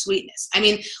taste of sweetness. I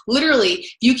mean, literally,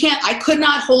 I could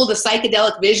not hold a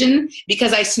psychedelic vision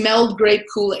because I smelled grape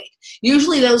Kool-Aid.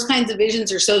 Usually those kinds of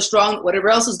visions are so strong that whatever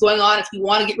else is going on, if you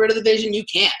want to get rid of the vision, you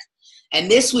can't. And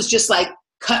this was just like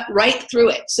cut right through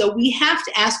it. So we have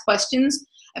to ask questions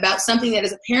about something that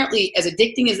is apparently as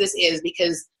addicting as this is,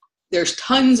 because there's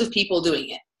tons of people doing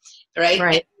it, right?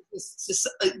 Right.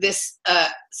 This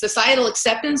societal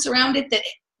acceptance around it that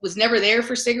was never there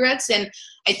for cigarettes. And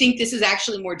I think this is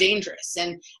actually more dangerous.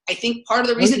 And I think part of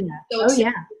the reason is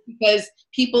because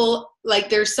people, like,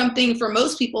 there's something for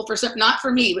most people, not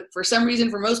for me, but for some reason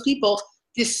for most people,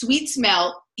 this sweet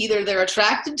smell, either they're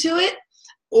attracted to it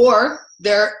or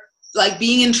they're like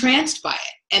being entranced by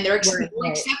it, and they're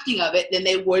more accepting of it than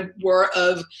they were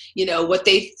of, what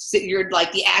they figured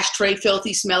like the ashtray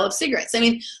filthy smell of cigarettes. I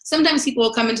mean, sometimes people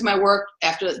will come into my work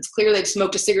after it's clear they've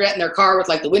smoked a cigarette in their car with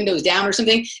like the windows down or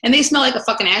something, and they smell like a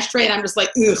fucking ashtray, and I'm just like,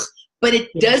 ugh. But it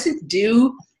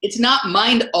it's not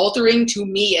mind altering to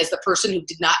me as the person who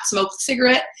did not smoke the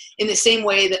cigarette in the same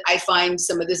way that I find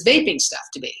some of this vaping stuff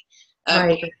to be.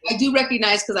 I do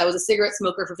recognize, because I was a cigarette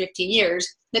smoker for 15 years,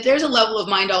 that there's a level of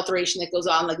mind alteration that goes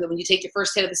on. Like when you take your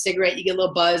first hit of the cigarette, you get a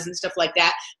little buzz and stuff like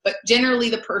that. But generally,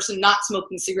 the person not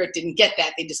smoking the cigarette didn't get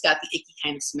that. They just got the icky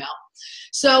kind of smell.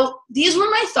 So these were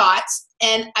my thoughts,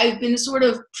 and I've been sort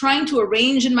of trying to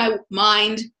arrange in my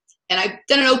mind, and I've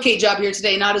done an okay job here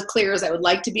today, not as clear as I would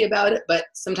like to be about it, but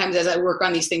sometimes as I work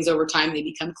on these things over time, they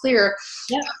become clearer.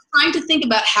 Yeah. I was trying to think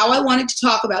about how I wanted to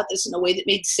talk about this in a way that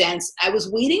made sense. I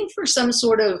was waiting for some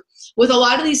sort of, with a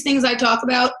lot of these things I talk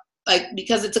about, like,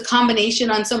 because it's a combination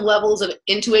on some levels of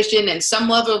intuition and some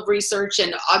level of research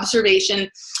and observation,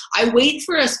 I wait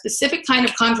for a specific kind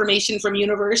of confirmation from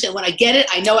universe. And when I get it,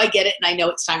 I know and I know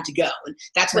it's time to go. And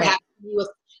that's what happened to me with,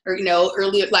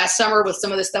 earlier last summer with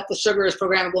some of the stuff with sugar as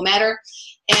programmable matter.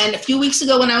 And a few weeks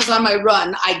ago when I was on my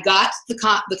run, I got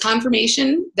the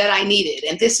confirmation that I needed.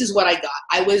 And this is what I got.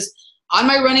 I was on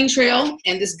my running trail,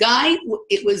 and this guy,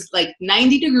 it was like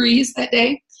 90 degrees that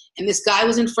day. And this guy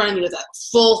was in front of me with a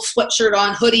full sweatshirt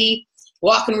on, hoodie,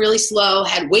 walking really slow,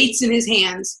 had weights in his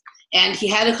hands, and he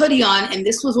had a hoodie on, and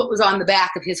this was what was on the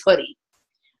back of his hoodie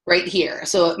right here.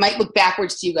 So it might look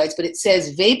backwards to you guys, but it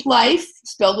says Vape Life,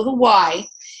 spelled with a Y,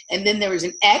 and then there was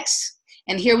an X,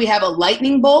 and here we have a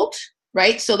lightning bolt,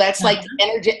 right? So that's like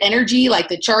energy, like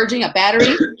the charging a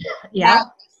battery. Yeah.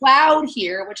 cloud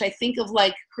here, which I think of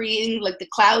like creating like the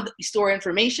cloud that we store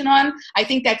information on. I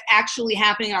think that's actually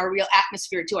happening in our real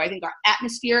atmosphere too. I think our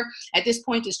atmosphere at this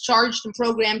point is charged and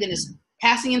programmed and is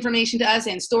passing information to us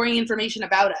and storing information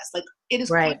about us. Like it is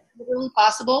quite really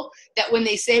possible that when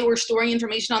they say we're storing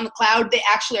information on the cloud, they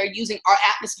actually are using our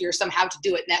atmosphere somehow to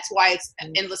do it. And that's why it's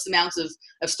endless amounts of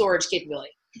storage capability.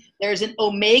 There's an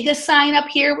omega sign up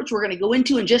here, which we're going to go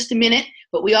into in just a minute,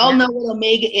 but we all know what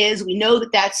omega is. We know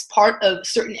that that's part of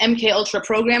certain MK Ultra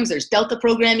programs. There's delta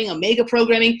programming, omega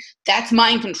programming. That's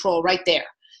mind control right there.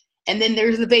 And then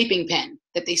there's the vaping pen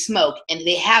that they smoke, and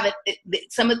they have it.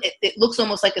 It looks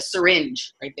almost like a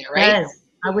syringe right there, right? Yes,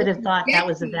 I would have thought that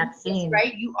was a vaccine.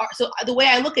 Right? You are. So the way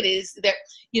I look at it is that,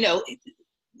 you know,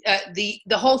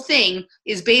 the whole thing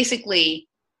is basically,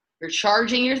 you're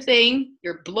charging your thing,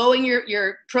 you're blowing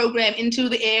your program into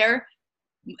the air,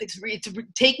 it's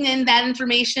taking in that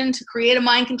information to create a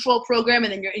mind control program,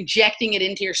 and then you're injecting it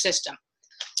into your system.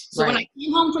 So when I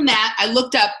came home from that, I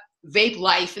looked up Vape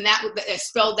Life, and that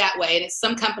spelled that way, and it's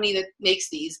some company that makes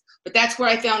these, but that's where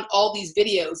I found all these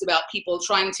videos about people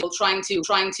trying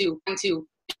to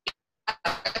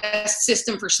a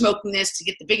system for smoking this to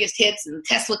get the biggest hits, and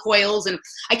Tesla coils, and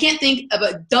I can't think of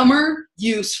a dumber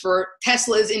use for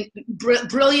Tesla's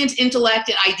brilliant intellect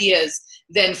and ideas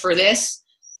than for this.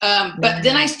 But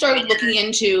then I started looking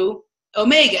into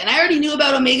omega, and I already knew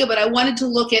about omega, but I wanted to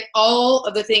look at all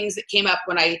of the things that came up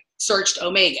when I searched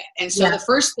omega. And so the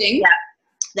first thing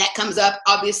that comes up,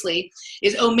 obviously,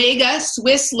 is omega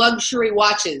Swiss luxury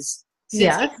watches.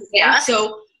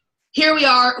 So here we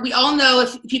are. We all know,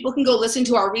 if people can go listen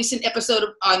to our recent episode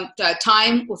on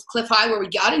Time with Cliff High, where we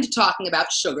got into talking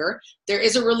about sugar, there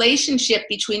is a relationship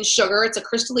between sugar. It's a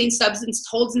crystalline substance,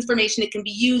 holds information. It can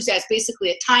be used as basically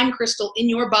a time crystal in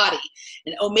your body.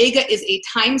 And omega is a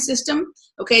time system.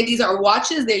 Okay, these are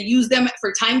watches. They use them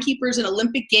for timekeepers in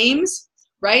Olympic Games,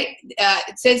 right?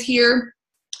 It says here,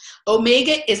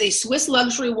 omega is a Swiss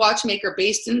luxury watchmaker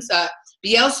based in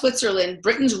Biel, Switzerland.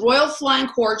 Britain's Royal Flying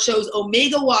Corps chose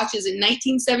Omega watches in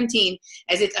 1917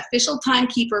 as its official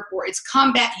timekeeper for its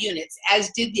combat units, as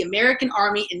did the American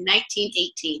Army in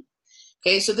 1918.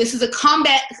 Okay, so this is a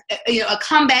combat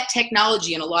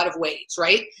technology in a lot of ways,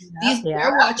 right? These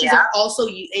watches are also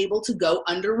able to go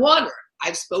underwater.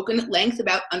 I've spoken at length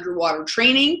about underwater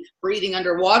training, breathing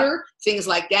underwater, things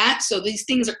like that. So these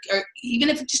things are even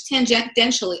if just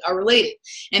tangentially, are related.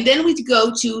 And then we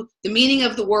go to the meaning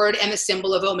of the word and the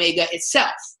symbol of omega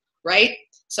itself, right?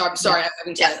 So I'm sorry, I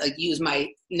haven't use my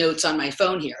notes on my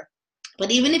phone here.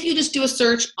 But even if you just do a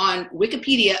search on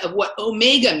Wikipedia of what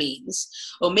omega means,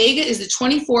 omega is the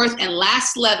 24th and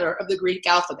last letter of the Greek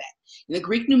alphabet. In the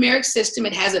Greek numeric system,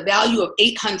 it has a value of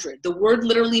 800. The word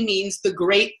literally means the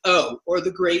great O, or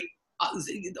the great,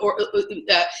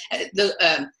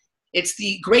 it's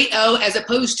the great O as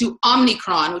opposed to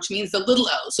Omicron, which means the little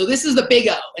O. So this is the big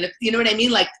O, and if, you know what I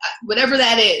mean, like whatever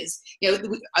that is. You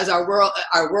know, as our world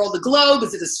the globe,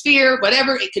 is it a sphere?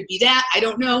 Whatever, it could be that. I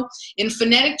don't know. In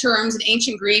phonetic terms, in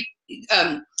ancient Greek,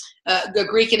 the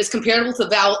Greek, it is comparable to the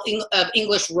vowel of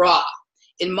English ra.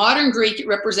 In modern Greek, it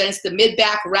represents the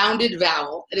mid-back rounded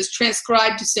vowel. It is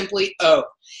transcribed to simply O.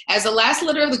 As the last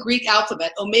letter of the Greek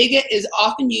alphabet, omega is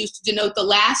often used to denote the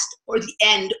last or the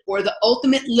end or the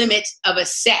ultimate limit of a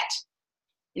set,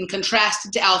 in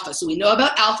contrast to alpha. So we know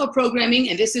about alpha programming,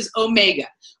 and this is omega.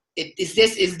 Is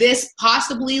this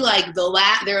possibly like the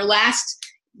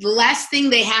last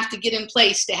thing they have to get in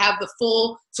place to have the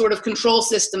full sort of control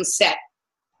system set,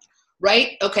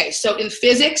 right? Okay, so in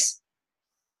physics,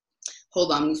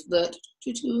 hold on.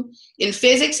 In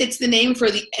physics, it's the name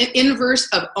for the inverse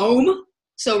of ohm.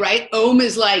 So, right, ohm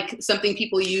is like something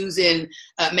people use in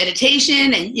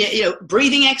meditation and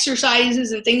breathing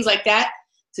exercises and things like that.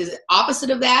 So it's the opposite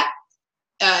of that.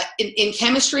 In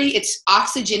chemistry, it's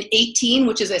oxygen 18,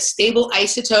 which is a stable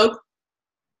isotope.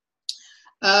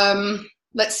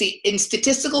 Let's see. In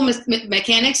statistical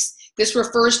mechanics, this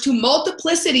refers to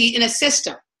multiplicity in a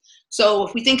system. So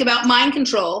if we think about mind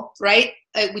control, right?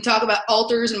 We talk about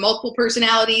alters and multiple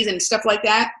personalities and stuff like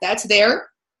that. That's there.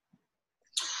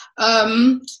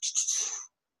 Let's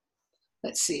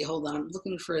see. Hold on. I'm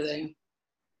looking for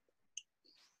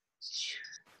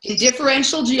in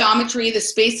differential geometry, the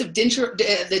space of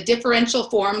the differential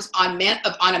forms on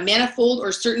a manifold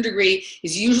or certain degree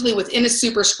is usually within a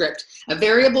superscript, a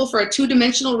variable for a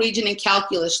two-dimensional region in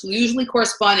calculus, usually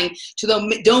corresponding to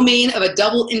the domain of a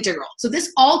double integral. So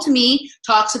this all to me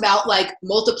talks about like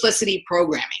multiplicity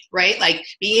programming, right? Like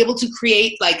being able to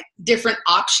create like different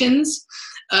options.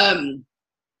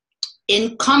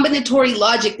 In combinatory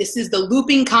logic, this is the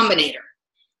looping combinator.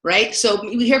 right? So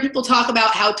we hear people talk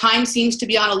about how time seems to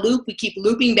be on a loop. We keep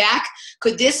looping back.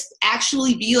 Could this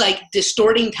actually be like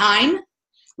distorting time,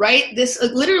 right? This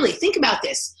literally, think about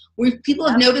this. People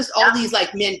have noticed all these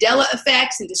like Mandela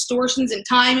effects and distortions in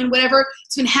time and whatever.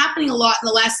 It's been happening a lot in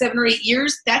the last 7 or 8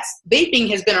 years.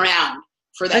 Vaping has been around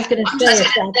for that. I was going to say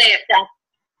if that's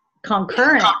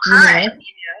concurrent.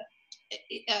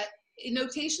 A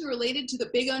notation related to the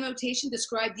Big O notation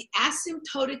described the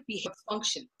asymptotic behavior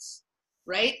functions,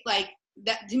 right? Like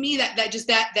that, to me,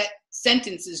 that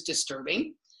sentence is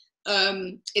disturbing.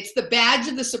 It's the badge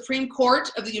of the Supreme Court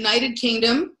of the United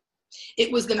Kingdom.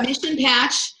 It was the mission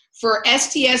patch for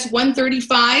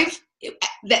STS-135,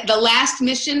 the last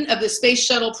mission of the Space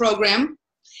Shuttle program.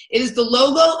 It is the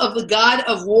logo of the God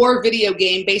of War video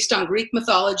game based on Greek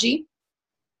mythology.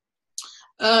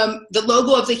 The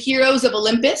logo of the Heroes of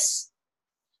Olympus.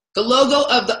 The logo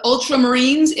of the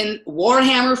Ultramarines in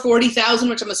Warhammer 40,000,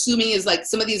 which I'm assuming is like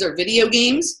some of these are video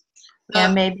games. Yeah,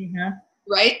 maybe, huh?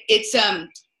 Right? It's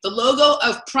the logo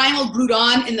of Primal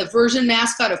Groudon in the version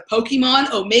mascot of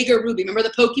Pokemon, Omega Ruby. Remember the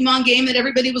Pokemon game that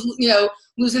everybody was,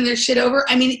 losing their shit over?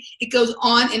 I mean, it goes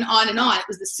on and on and on. It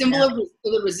was the symbol of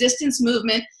the resistance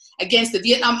movement against the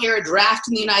Vietnam era draft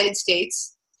in the United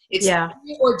States. It's the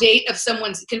year or date of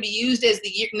someone's, it can be used as the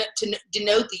year to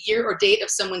denote the year or date of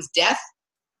someone's death,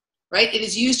 right? It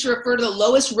is used to refer to the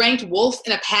lowest ranked wolf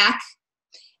in a pack.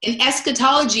 In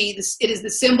eschatology, it is the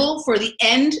symbol for the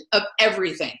end of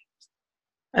everything.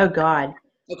 Oh God.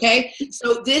 Okay,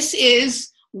 so this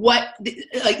is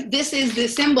this is the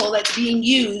symbol that's being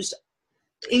used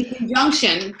in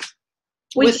conjunction.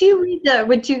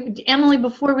 Emily,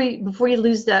 before you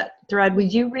lose that thread,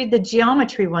 would you read the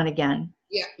geometry one again?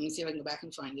 Yeah, let me see if I can go back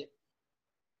and find it.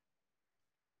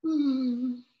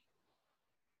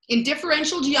 In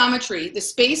differential geometry, the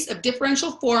space of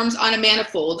differential forms on a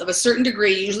manifold of a certain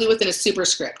degree, usually within a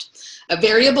superscript, a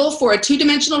variable for a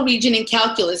two-dimensional region in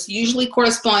calculus, usually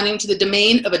corresponding to the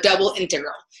domain of a double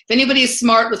integral. If anybody is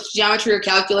smart with geometry or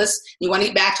calculus, you want to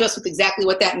get back to us with exactly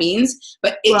what that means,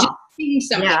 but it just means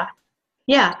something.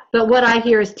 Yeah, but what I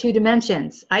hear is 2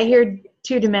 dimensions. I hear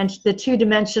the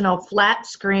two-dimensional flat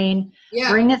screen.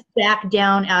 Bring us back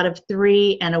down out of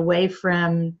 3 and away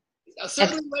from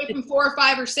certainly away from 4 or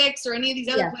 5 or 6 or any of these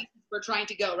other places we're trying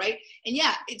to go, right? And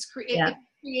it's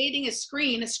creating a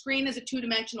screen. A screen is a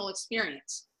two-dimensional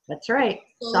experience. That's right.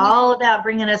 So it's all about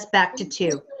bringing us back to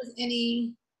 2.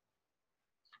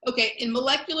 Okay, in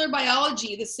molecular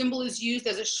biology, the symbol is used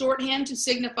as a shorthand to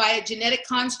signify a genetic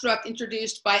construct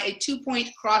introduced by a 2-point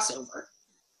crossover,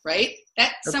 right?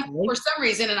 For some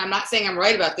reason, and I'm not saying I'm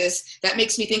right about this, that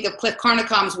makes me think of Cliff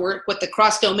Carnicom's work with the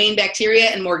cross-domain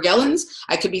bacteria and Morgellons.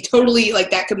 I could be totally,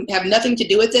 that could have nothing to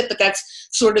do with it, but that's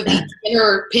sort of the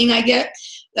inner ping I get.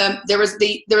 There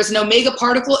was an omega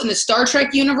particle in the Star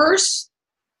Trek universe.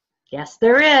 Yes,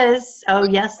 there is. Oh,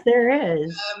 yes, there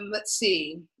is. Let's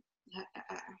see.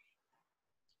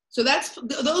 So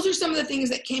those are some of the things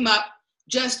that came up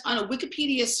just on a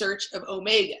Wikipedia search of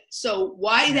omega. So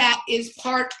why that is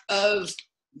part of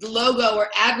the logo or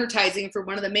advertising for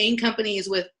one of the main companies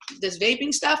with this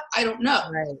vaping stuff, I don't know.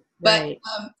 But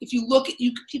if you look,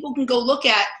 people can go look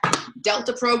at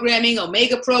delta programming,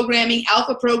 omega programming,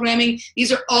 alpha programming.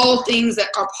 These are all things that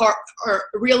are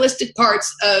realistic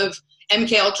parts of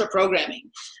MK Ultra programming.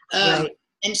 And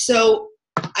so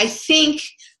I think,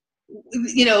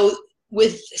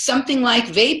 with something like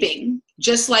vaping,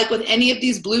 just like with any of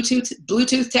these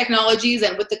Bluetooth technologies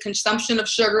and with the consumption of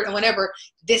sugar and whatever,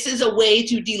 this is a way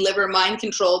to deliver mind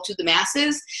control to the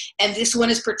masses. And this one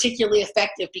is particularly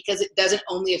effective because it doesn't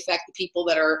only affect the people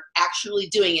that are actually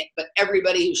doing it, but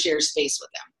everybody who shares space with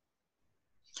them.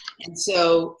 And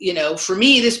so, for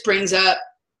me, this brings up,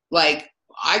 I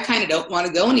kind of don't want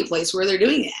to go any place where they're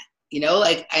doing that.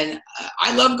 And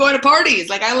I love going to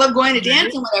parties. I love going to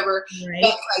dance and whatever.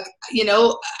 But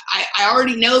I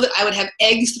already know that I would have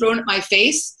eggs thrown at my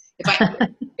face if I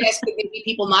asked maybe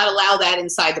people not allow that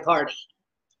inside the party,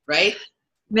 right?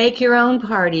 Make your own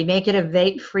party. Make it a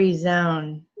vape-free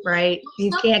zone, right? You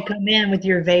can't come in with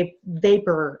your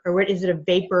vapor, or what is it? A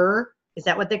vapor? Is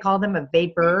that what they call them? A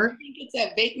vapor? I think it's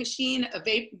a vape machine, a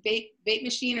vape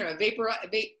machine, or a vape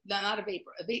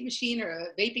machine, or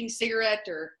a vaping cigarette,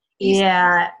 or.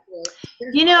 Yeah,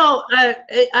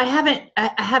 I haven't.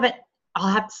 I'll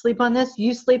have to sleep on this.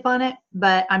 You sleep on it,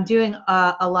 but I'm doing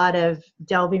a lot of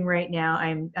delving right now.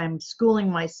 I'm schooling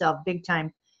myself big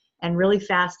time, and really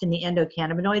fast in the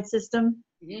endocannabinoid system,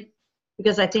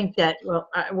 because I think that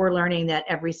we're learning that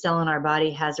every cell in our body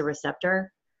has a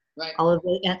receptor. Right. All of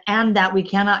it, and that we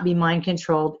cannot be mind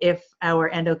controlled if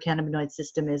our endocannabinoid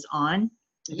system is on.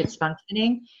 if it's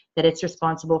functioning, that it's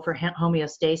responsible for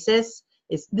homeostasis.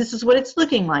 This is what it's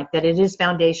looking like, that it is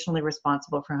foundationally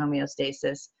responsible for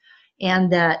homeostasis,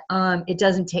 and that it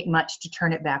doesn't take much to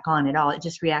turn it back on at all. It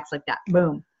just reacts like that.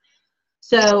 Boom.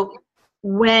 So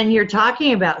when you're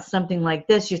talking about something like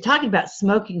this, you're talking about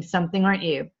smoking something, aren't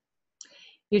you?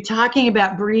 You're talking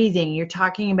about breathing. You're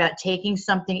talking about taking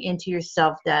something into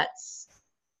yourself that's,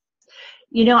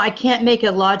 you know, I can't make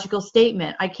a logical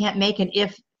statement. I can't make an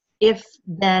if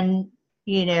then,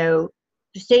 you know,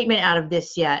 statement out of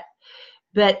this yet.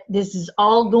 But this is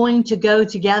all going to go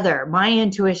together. My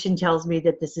intuition tells me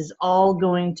that this is all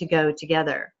going to go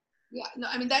together. Yeah, no,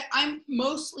 I mean, that I'm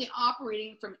mostly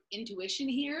operating from intuition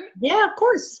here. Yeah, of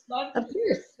course. Love of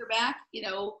course. Your back, you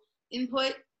know,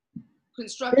 input,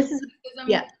 constructive criticism,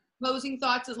 opposing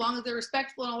thoughts, as long as they're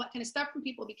respectful and all that kind of stuff from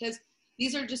people, because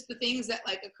these are just the things that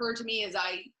like occur to me as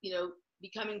I, you know,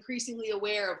 become increasingly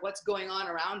aware of what's going on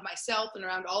around myself and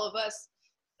around all of us.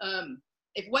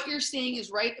 If what you're saying is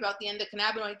right about the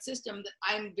endocannabinoid system, that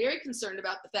I'm very concerned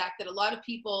about the fact that a lot of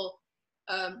people,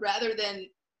 rather than,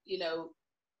 you know,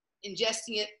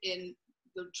 ingesting it in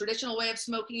the traditional way of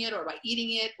smoking it or by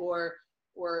eating it or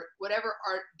whatever,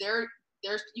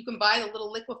 you can buy the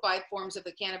little liquefied forms of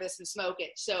the cannabis and smoke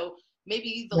it. So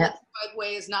maybe the liquefied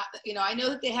way is not, you know, I know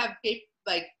that they have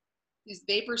like these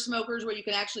vapor smokers where you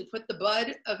can actually put the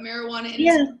bud of marijuana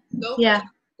in.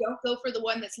 Don't go for the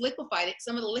one that's liquefied.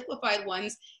 Some of the liquefied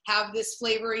ones have this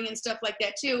flavoring and stuff like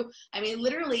that too. I mean,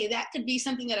 literally that could be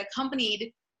something that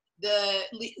accompanied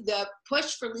the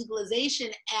push for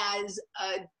legalization as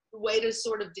a way to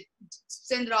sort of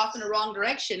send it off in a wrong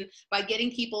direction by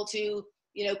getting people to,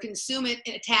 you know, consume it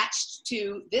and attached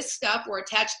to this stuff or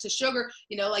attached to sugar.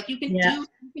 You know, like you can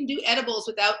do edibles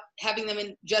without having them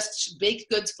in just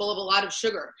baked goods full of a lot of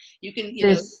sugar. You can, you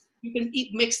know, you can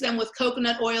mix them with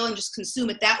coconut oil and just consume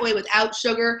it that way without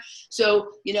sugar. So,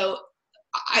 you know,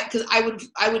 I would,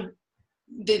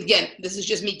 again, this is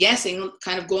just me guessing,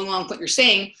 kind of going along with what you're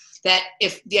saying, that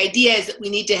if the idea is that we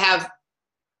need to have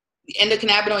the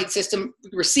endocannabinoid system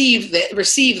receive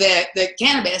the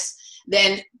cannabis,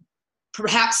 then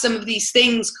perhaps some of these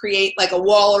things create like a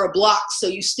wall or a block, so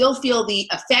you still feel the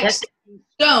effects of being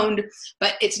stoned,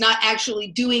 but it's not actually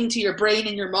doing to your brain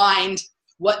and your mind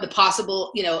what the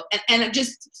possible, you know, and it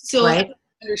just so everyone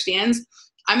understands.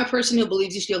 I'm a person who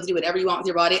believes you should be able to do whatever you want with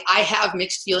your body. I have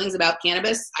mixed feelings about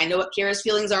cannabis. I know what Cara's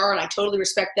feelings are, and I totally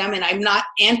respect them, and I'm not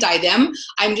anti them.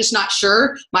 I'm just not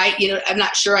sure. I'm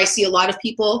not sure I see a lot of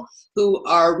people who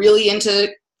are really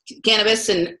into cannabis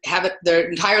and have it their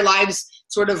entire lives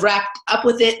sort of wrapped up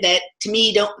with it, that to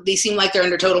me they seem like they're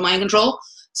under total mind control.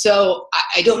 So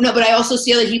I don't know, but I also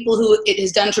see other people who it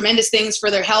has done tremendous things for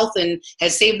their health and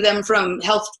has saved them from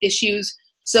health issues.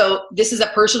 So this is a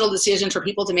personal decision for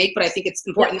people to make, but I think it's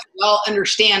important that we all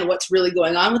understand what's really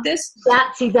going on with this.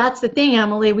 That's the thing,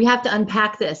 Emily. We have to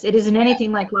unpack this. It isn't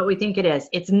anything like what we think it is.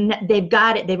 They've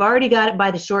got it. They've already got it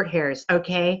by the short hairs.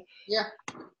 Okay. Yeah.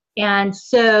 And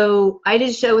so I did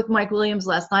a show with Mike Williams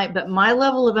last night, but my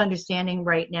level of understanding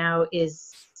right now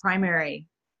is primary.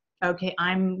 Okay.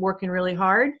 I'm working really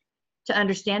hard to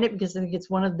understand it because I think it's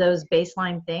one of those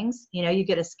baseline things. You know, you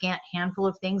get a scant handful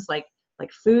of things like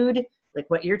food, like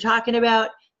what you're talking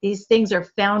about. These things are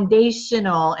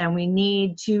foundational, and we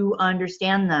need to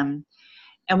understand them,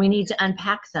 and we need to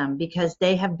unpack them because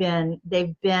they've been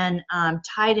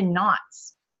tied in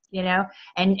knots, you know,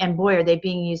 and boy, are they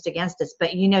being used against us.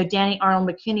 But, you know, Danny Arnold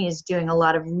McKinney is doing a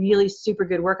lot of really super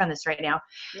good work on this right now.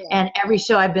 Yeah. And every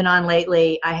show I've been on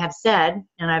lately, I have said,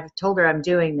 and I've told her I'm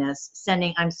doing this,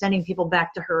 I'm sending people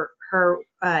back to her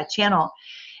channel,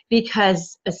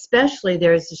 because especially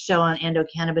there's a show on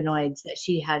endocannabinoids that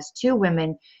she has 2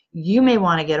 women you may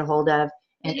want to get a hold of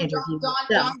and interview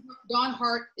them. Dawn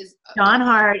Hart is Dawn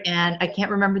Hart, and I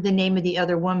can't remember the name of the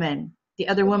other woman. The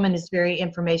other woman is very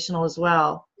informational as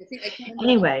well.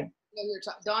 Anyway.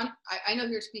 Dawn, I know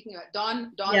who you're speaking about.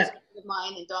 Dawn is a friend of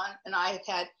mine, and Dawn and I have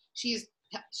had, she's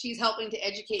helping to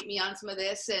educate me on some of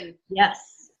this. And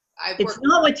yes. It's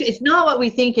not what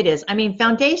we think it is. I mean,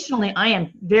 foundationally, I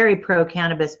am very pro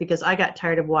cannabis because I got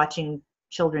tired of watching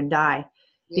children die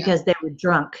because they were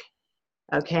drunk.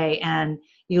 Okay, and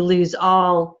you lose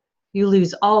all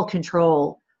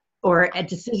control or a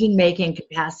decision-making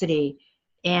capacity.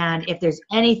 And if there's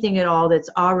anything at all that's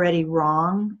already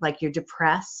wrong, like you're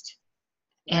depressed,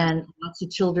 and lots of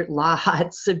children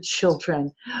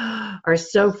are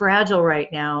so fragile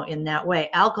right now in that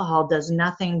way. Alcohol does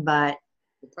nothing but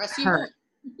hurt,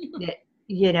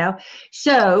 you know.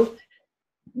 So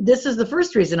this is the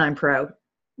first reason I'm pro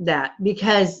that,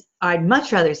 because I'd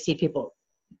much rather see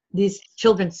these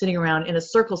children sitting around in a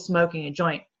circle smoking a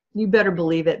joint You better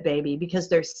believe it, baby, because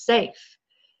they're safe.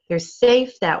 They're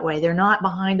safe that way. They're not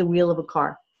behind the wheel of a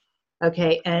car.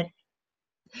 Okay. And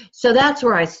so that's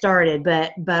where I started.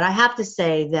 But I have to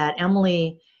say that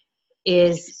Emily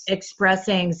is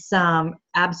expressing some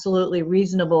absolutely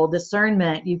reasonable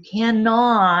discernment. You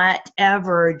cannot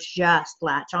ever just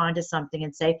latch onto something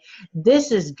and say,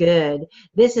 this is good.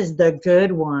 This is the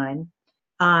good one.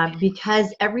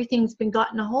 Because everything's been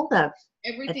gotten a hold of.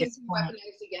 Everything's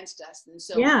weaponized against us. And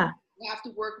so yeah, we have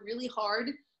to work really hard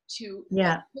to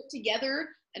put together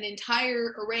an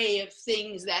entire array of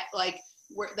things that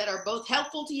that are both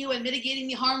helpful to you and mitigating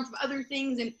the harm from other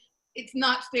things. And it's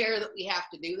not fair that we have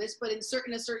to do this, but in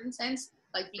a certain sense,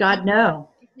 God,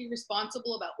 no. Be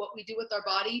responsible about what we do with our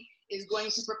body is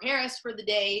going to prepare us for the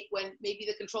day when maybe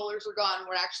the controllers are gone and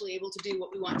we're actually able to do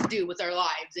what we want to do with our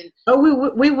lives. And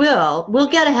we'll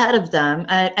get ahead of them,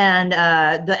 and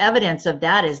the evidence of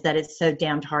that is that it's so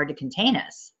damned hard to contain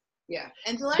us. Yeah.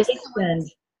 And the last thing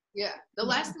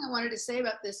I wanted to say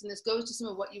about this, and this goes to some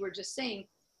of what you were just saying,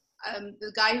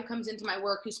 the guy who comes into my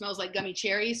work who smells like gummy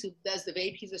cherries, who does the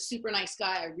vape, he's a super nice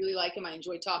guy. I really like him. I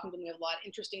enjoy talking to him. We have a lot of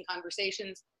interesting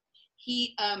conversations.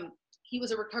 He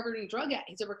was a recovering drug addict.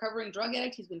 He's a recovering drug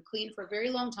addict. He's been clean for a very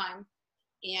long time.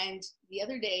 And the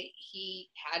other day he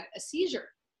had a seizure.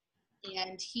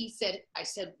 And I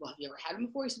said, well, have you ever had them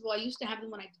before? He said, well, I used to have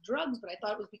them when I did drugs, but I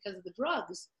thought it was because of the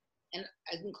drugs. And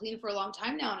I've been clean for a long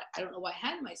time now, and I don't know why I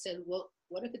had them. I said, well,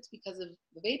 what if it's because of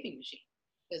the vaping machine?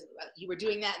 Because you were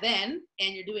doing that then,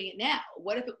 and you're doing it now.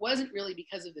 What if it wasn't really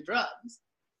because of the drugs?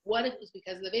 What if it was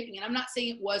because of the vaping? And I'm not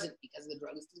saying it wasn't because of the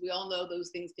drugs, because we all know those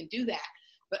things can do that.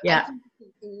 But I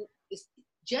think it's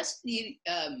just the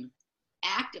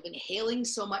act of inhaling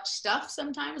so much stuff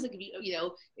sometimes, like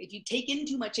if you take in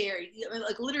too much air,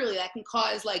 like literally that can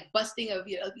cause busting of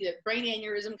brain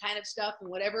aneurysm kind of stuff and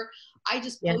whatever. I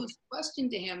just posed a question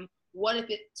to him, what if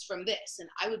it's from this? And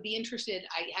I would be interested,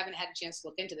 I haven't had a chance to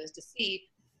look into this, to see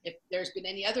if there's been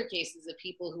any other cases of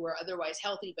people who are otherwise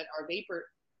healthy but are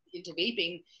into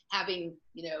vaping having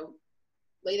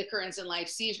late occurrence in life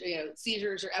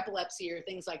seizures or epilepsy or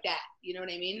things like that. You know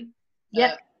what I mean?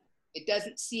 Yeah. It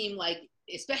doesn't seem like,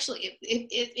 especially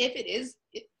if it is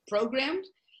programmed,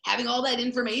 having all that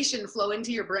information flow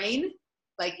into your brain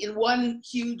in one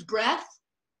huge breath,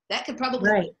 that could probably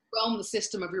overwhelm the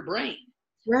system of your brain.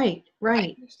 Right.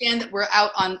 I understand that we're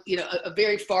out on a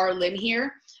very far limb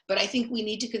here, but I think we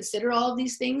need to consider all of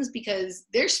these things because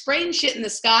they're spraying shit in the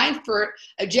sky for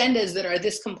agendas that are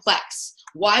this complex.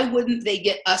 Why wouldn't they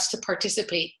get us to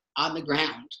participate on the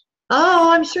ground?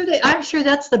 Oh, I'm sure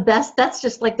that's the best. That's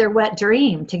just like their wet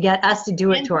dream, to get us to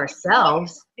do it to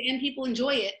ourselves. And people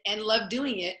enjoy it and love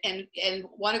doing it and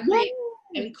want to create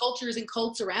cultures and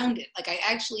cults around it. I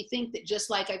actually think that, just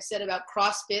like I've said about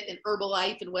CrossFit and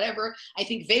Herbalife and whatever, I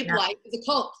think vape life is a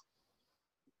cult.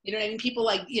 You know what I mean?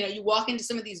 People you walk into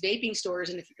some of these vaping stores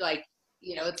and if you're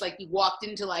it's like you walked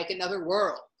into another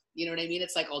world. You know what I mean?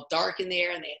 It's all dark in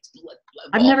there, and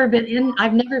I've never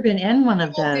been in one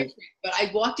of those. But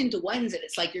I walked into ones, and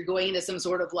it's like you're going into some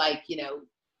sort of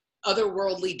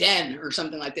otherworldly den or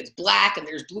something like that. It's black, and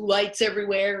there's blue lights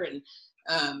everywhere, and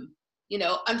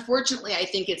unfortunately, I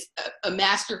think it's a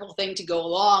masterful thing to go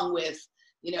along with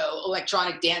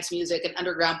electronic dance music and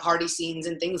underground party scenes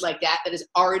and things like that. That is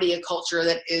already a culture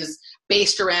that is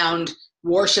based around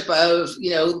worship of,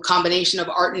 combination of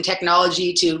art and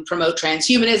technology to promote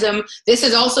transhumanism. This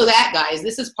is also that, guys.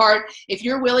 This is part, if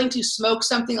you're willing to smoke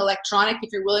something electronic,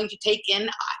 if you're willing to take in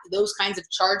those kinds of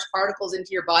charged particles into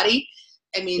your body,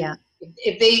 I mean,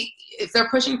 if they're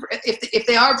pushing for, if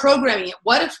they are programming it,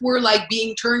 what if we're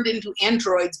being turned into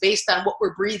androids based on what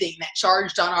we're breathing that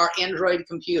charged on our Android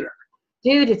computer?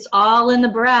 Dude, it's all in the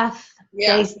breath.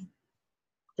 Yeah.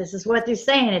 This is what they're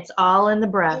saying. It's all in the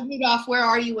breath. Rudolph, where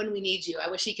are you when we need you? I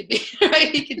wish he could be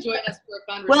right. He could join us for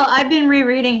a conversation. Well, I've been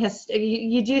rereading his.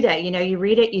 You do that. You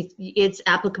read it. It's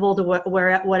applicable to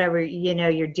whatever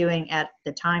you're doing at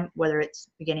the time, whether it's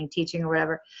beginning teaching or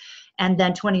whatever. And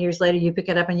then 20 years later, you pick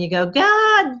it up and you go,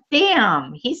 God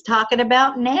damn, he's talking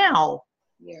about now.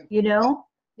 Yeah.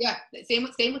 Yeah. Same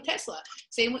with Tesla.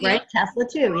 Same with Tesla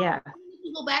too. Yeah.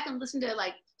 You go back and listen to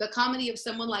the comedy of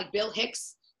someone like Bill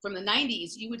Hicks from the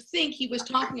 90s, you would think he was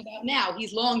talking about now.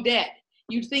 He's long dead.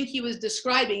 You'd think he was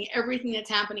describing everything that's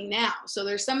happening now. So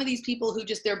there's some of these people who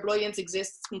just, their brilliance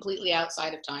exists completely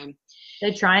outside of time.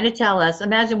 They're trying to tell us.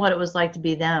 Imagine what it was like to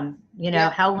be them.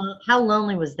 How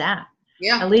lonely was that?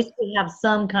 Yeah. At least we have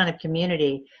some kind of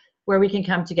community where we can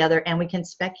come together and we can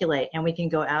speculate and we can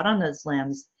go out on those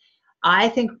limbs. I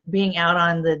think being out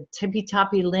on the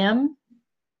tippy-toppy limb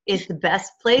is the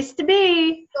best place to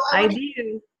be. So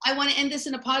I want to end this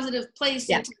in a positive place.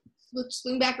 Yeah. let's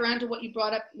swing back around to what you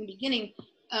brought up in the beginning.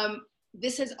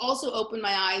 This has also opened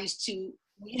my eyes to,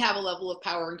 we have a level of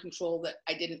power and control that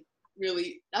I didn't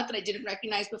really, not that I didn't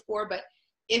recognize before, but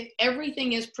if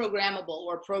everything is programmable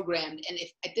or programmed, and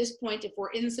if at this point, if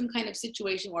we're in some kind of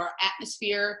situation where our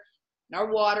atmosphere and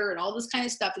our water and all this kind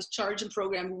of stuff is charged and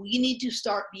programmed, we need to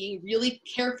start being really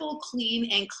careful,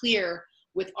 clean, and clear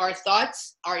with our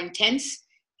thoughts, our intents,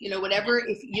 you know, whatever.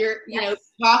 If you're, you know,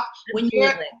 talk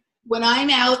when I'm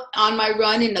out on my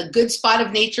run in a good spot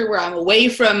of nature where I'm away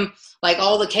from like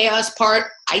all the chaos part,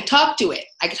 I talk to it.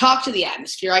 I talk to the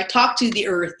atmosphere. I talk to the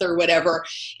earth or whatever,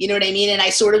 you know what I mean? And I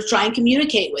sort of try and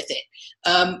communicate with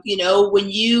it. You know, when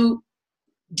you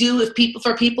do with people,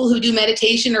 for people who do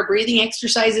meditation or breathing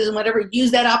exercises and whatever, use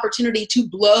that opportunity to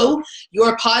blow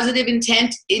your positive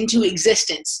intent into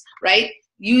existence, right?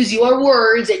 Use your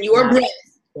words and your breath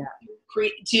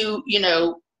to, you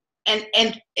know,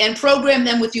 and program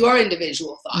them with your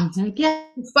individual thoughts.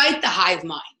 Fight the hive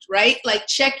mind, right? Like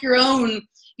check your own,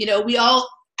 you know,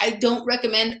 I don't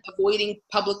recommend avoiding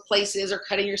public places or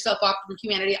cutting yourself off from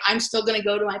humanity. I'm still going to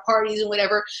go to my parties and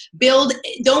whatever.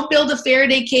 Don't build a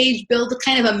Faraday cage, build a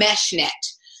kind of a mesh net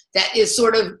that is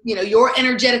sort of, you know, your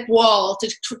energetic wall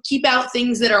to keep out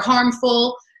things that are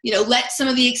harmful, you know, let some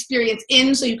of the experience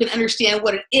in so you can understand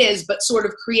what it is, but sort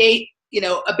of create, you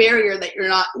know, a barrier that you're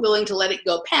not willing to let it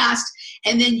go past,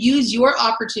 and then use your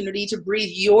opportunity to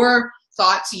breathe your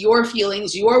thoughts, your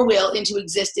feelings, your will into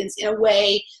existence in a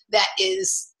way that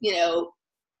is, you know,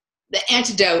 the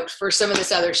antidote for some of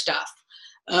this other stuff.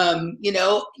 You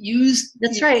know,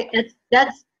 That's right.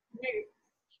 That's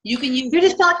you can use. You're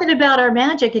just talking about our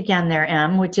magic again there,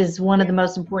 Em, which is one of the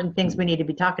most important things we need to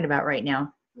be talking about right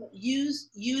now. You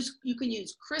can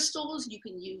use crystals. You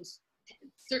can use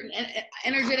certain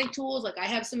energetic tools. Like I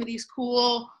have some of these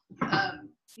cool,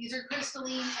 these are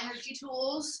crystalline energy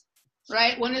tools,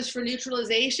 right? One is for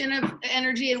neutralization of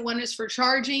energy and one is for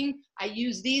charging. I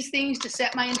use these things to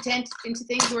set my intent into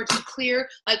things or to clear.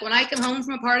 Like when I come home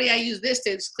from a party, I use this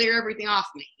to just clear everything off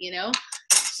me, you know?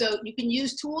 So you can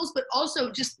use tools, but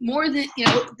also just more than, you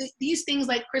know, these things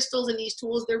like crystals and these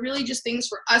tools, they're really just things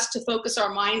for us to focus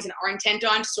our minds and our intent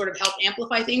on to sort of help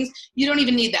amplify things. You don't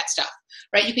even need that stuff,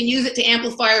 right? You can use it to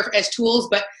amplify as tools,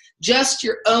 but just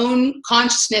your own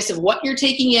consciousness of what you're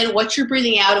taking in, what you're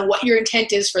breathing out, and what your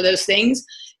intent is for those things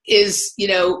is, you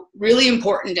know, really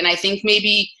important. And I think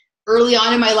maybe early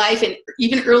on in my life and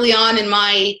even early on in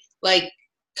my, like,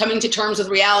 coming to terms with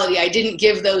reality, I didn't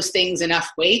give those things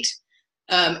enough weight.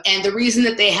 And the reason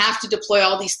that they have to deploy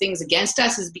all these things against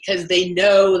us is because they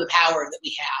know the power that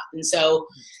we have. And so,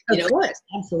 you know, of course,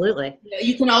 absolutely.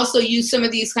 You can also use some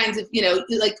of these kinds of, you know,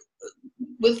 like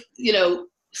with, you know,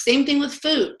 same thing with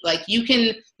food. Like you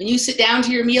can, when you sit down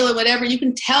to your meal or whatever, you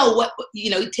can tell what, you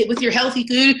know, with your healthy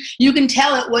food, you can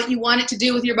tell it what you want it to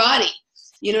do with your body.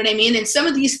 You know what I mean? And some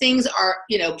of these things are,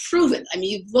 you know, proven. I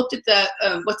mean, you've looked at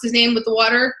the, what's his name with the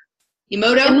water?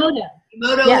 Emoto.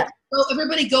 Yeah. Well,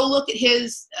 everybody go look at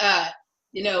his,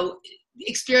 you know,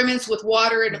 experiments with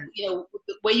water and, you know,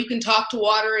 the way you can talk to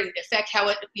water and affect how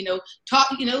it, you know,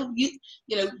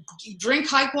 you drink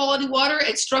high quality water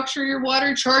and structure your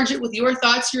water, charge it with your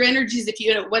thoughts, your energies, if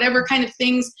you know, whatever kind of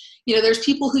things, you know, there's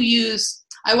people who use,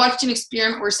 I watched an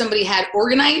experiment where somebody had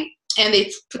organite and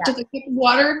they took a cup of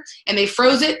water and they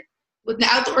froze it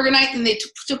without the organite, and they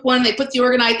took one, they put the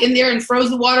organite in there and froze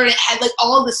the water, and it had like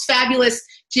all this fabulous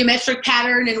geometric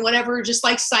pattern and whatever, just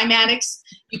like cymatics.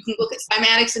 You can look at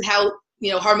cymatics and how,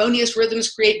 you know, harmonious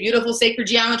rhythms create beautiful sacred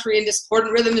geometry and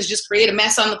discordant rhythms just create a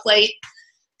mess on the plate.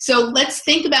 So let's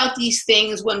think about these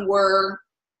things when we're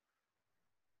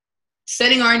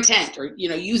setting our intent or, you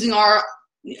know, using our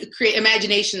create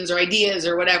imaginations or ideas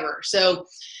or whatever. So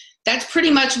that's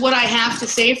pretty much what I have to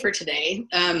say for today.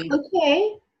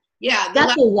 Okay. Yeah.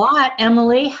 That's a lot,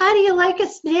 Emily. How do you like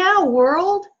us now,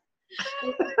 world?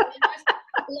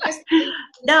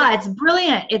 No, it's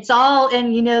brilliant. It's all,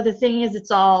 and you know, the thing is,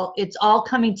 it's all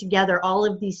coming together. All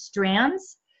of these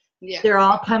strands, they're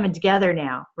all coming together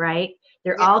now, right?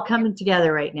 They're all coming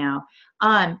together right now.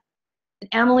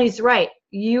 Emily's right.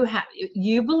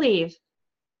 You believe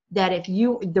that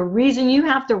the reason you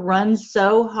have to run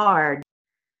so hard.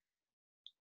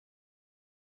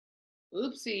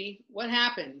 Oopsie, what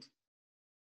happened?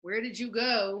 Where did you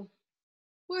go?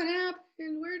 What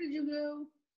happened? Where did you go?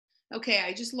 Okay,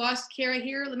 I just lost Cara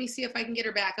here. Let me see if I can get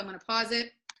her back. I'm going to pause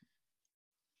it.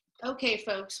 Okay,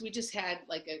 folks, we just had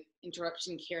like an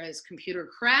interruption. Cara's computer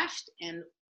crashed and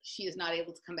she is not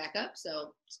able to come back up. So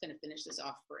I'm just going to finish this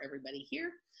off for everybody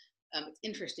here. It's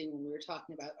interesting when we were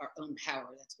talking about our own power.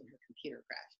 That's when her computer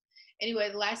crashed.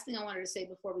 Anyway, the last thing I wanted to say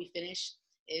before we finish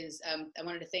is I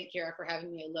wanted to thank Cara for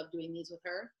having me. I love doing these with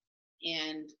her.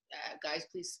 And guys,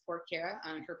 please support Cara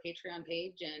on her Patreon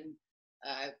page and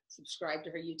subscribe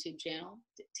to her YouTube channel,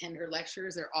 attend her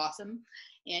lectures. They're awesome.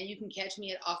 And you can catch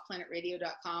me at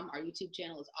offplanetradio.com. Our YouTube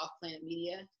channel is Off Planet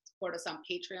Media. Support us on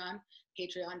Patreon,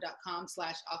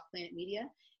 patreon.com/offplanetmedia.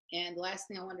 And the last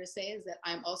thing I wanted to say is that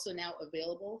I'm also now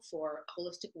available for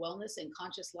holistic wellness and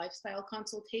conscious lifestyle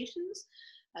consultations.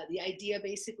 The idea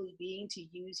basically being to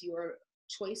use your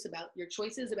choices about your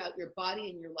body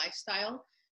and your lifestyle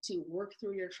to work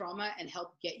through your trauma and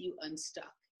help get you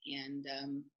unstuck. And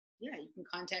yeah, you can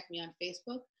contact me on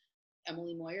Facebook,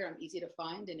 Emily Moyer. I'm easy to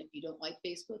find. And if you don't like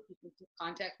Facebook, you can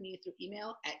contact me through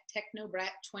email at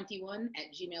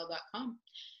technobrat21@gmail.com.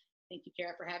 Thank you,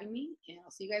 Cara, for having me. And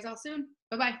I'll see you guys all soon.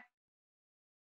 Bye-bye.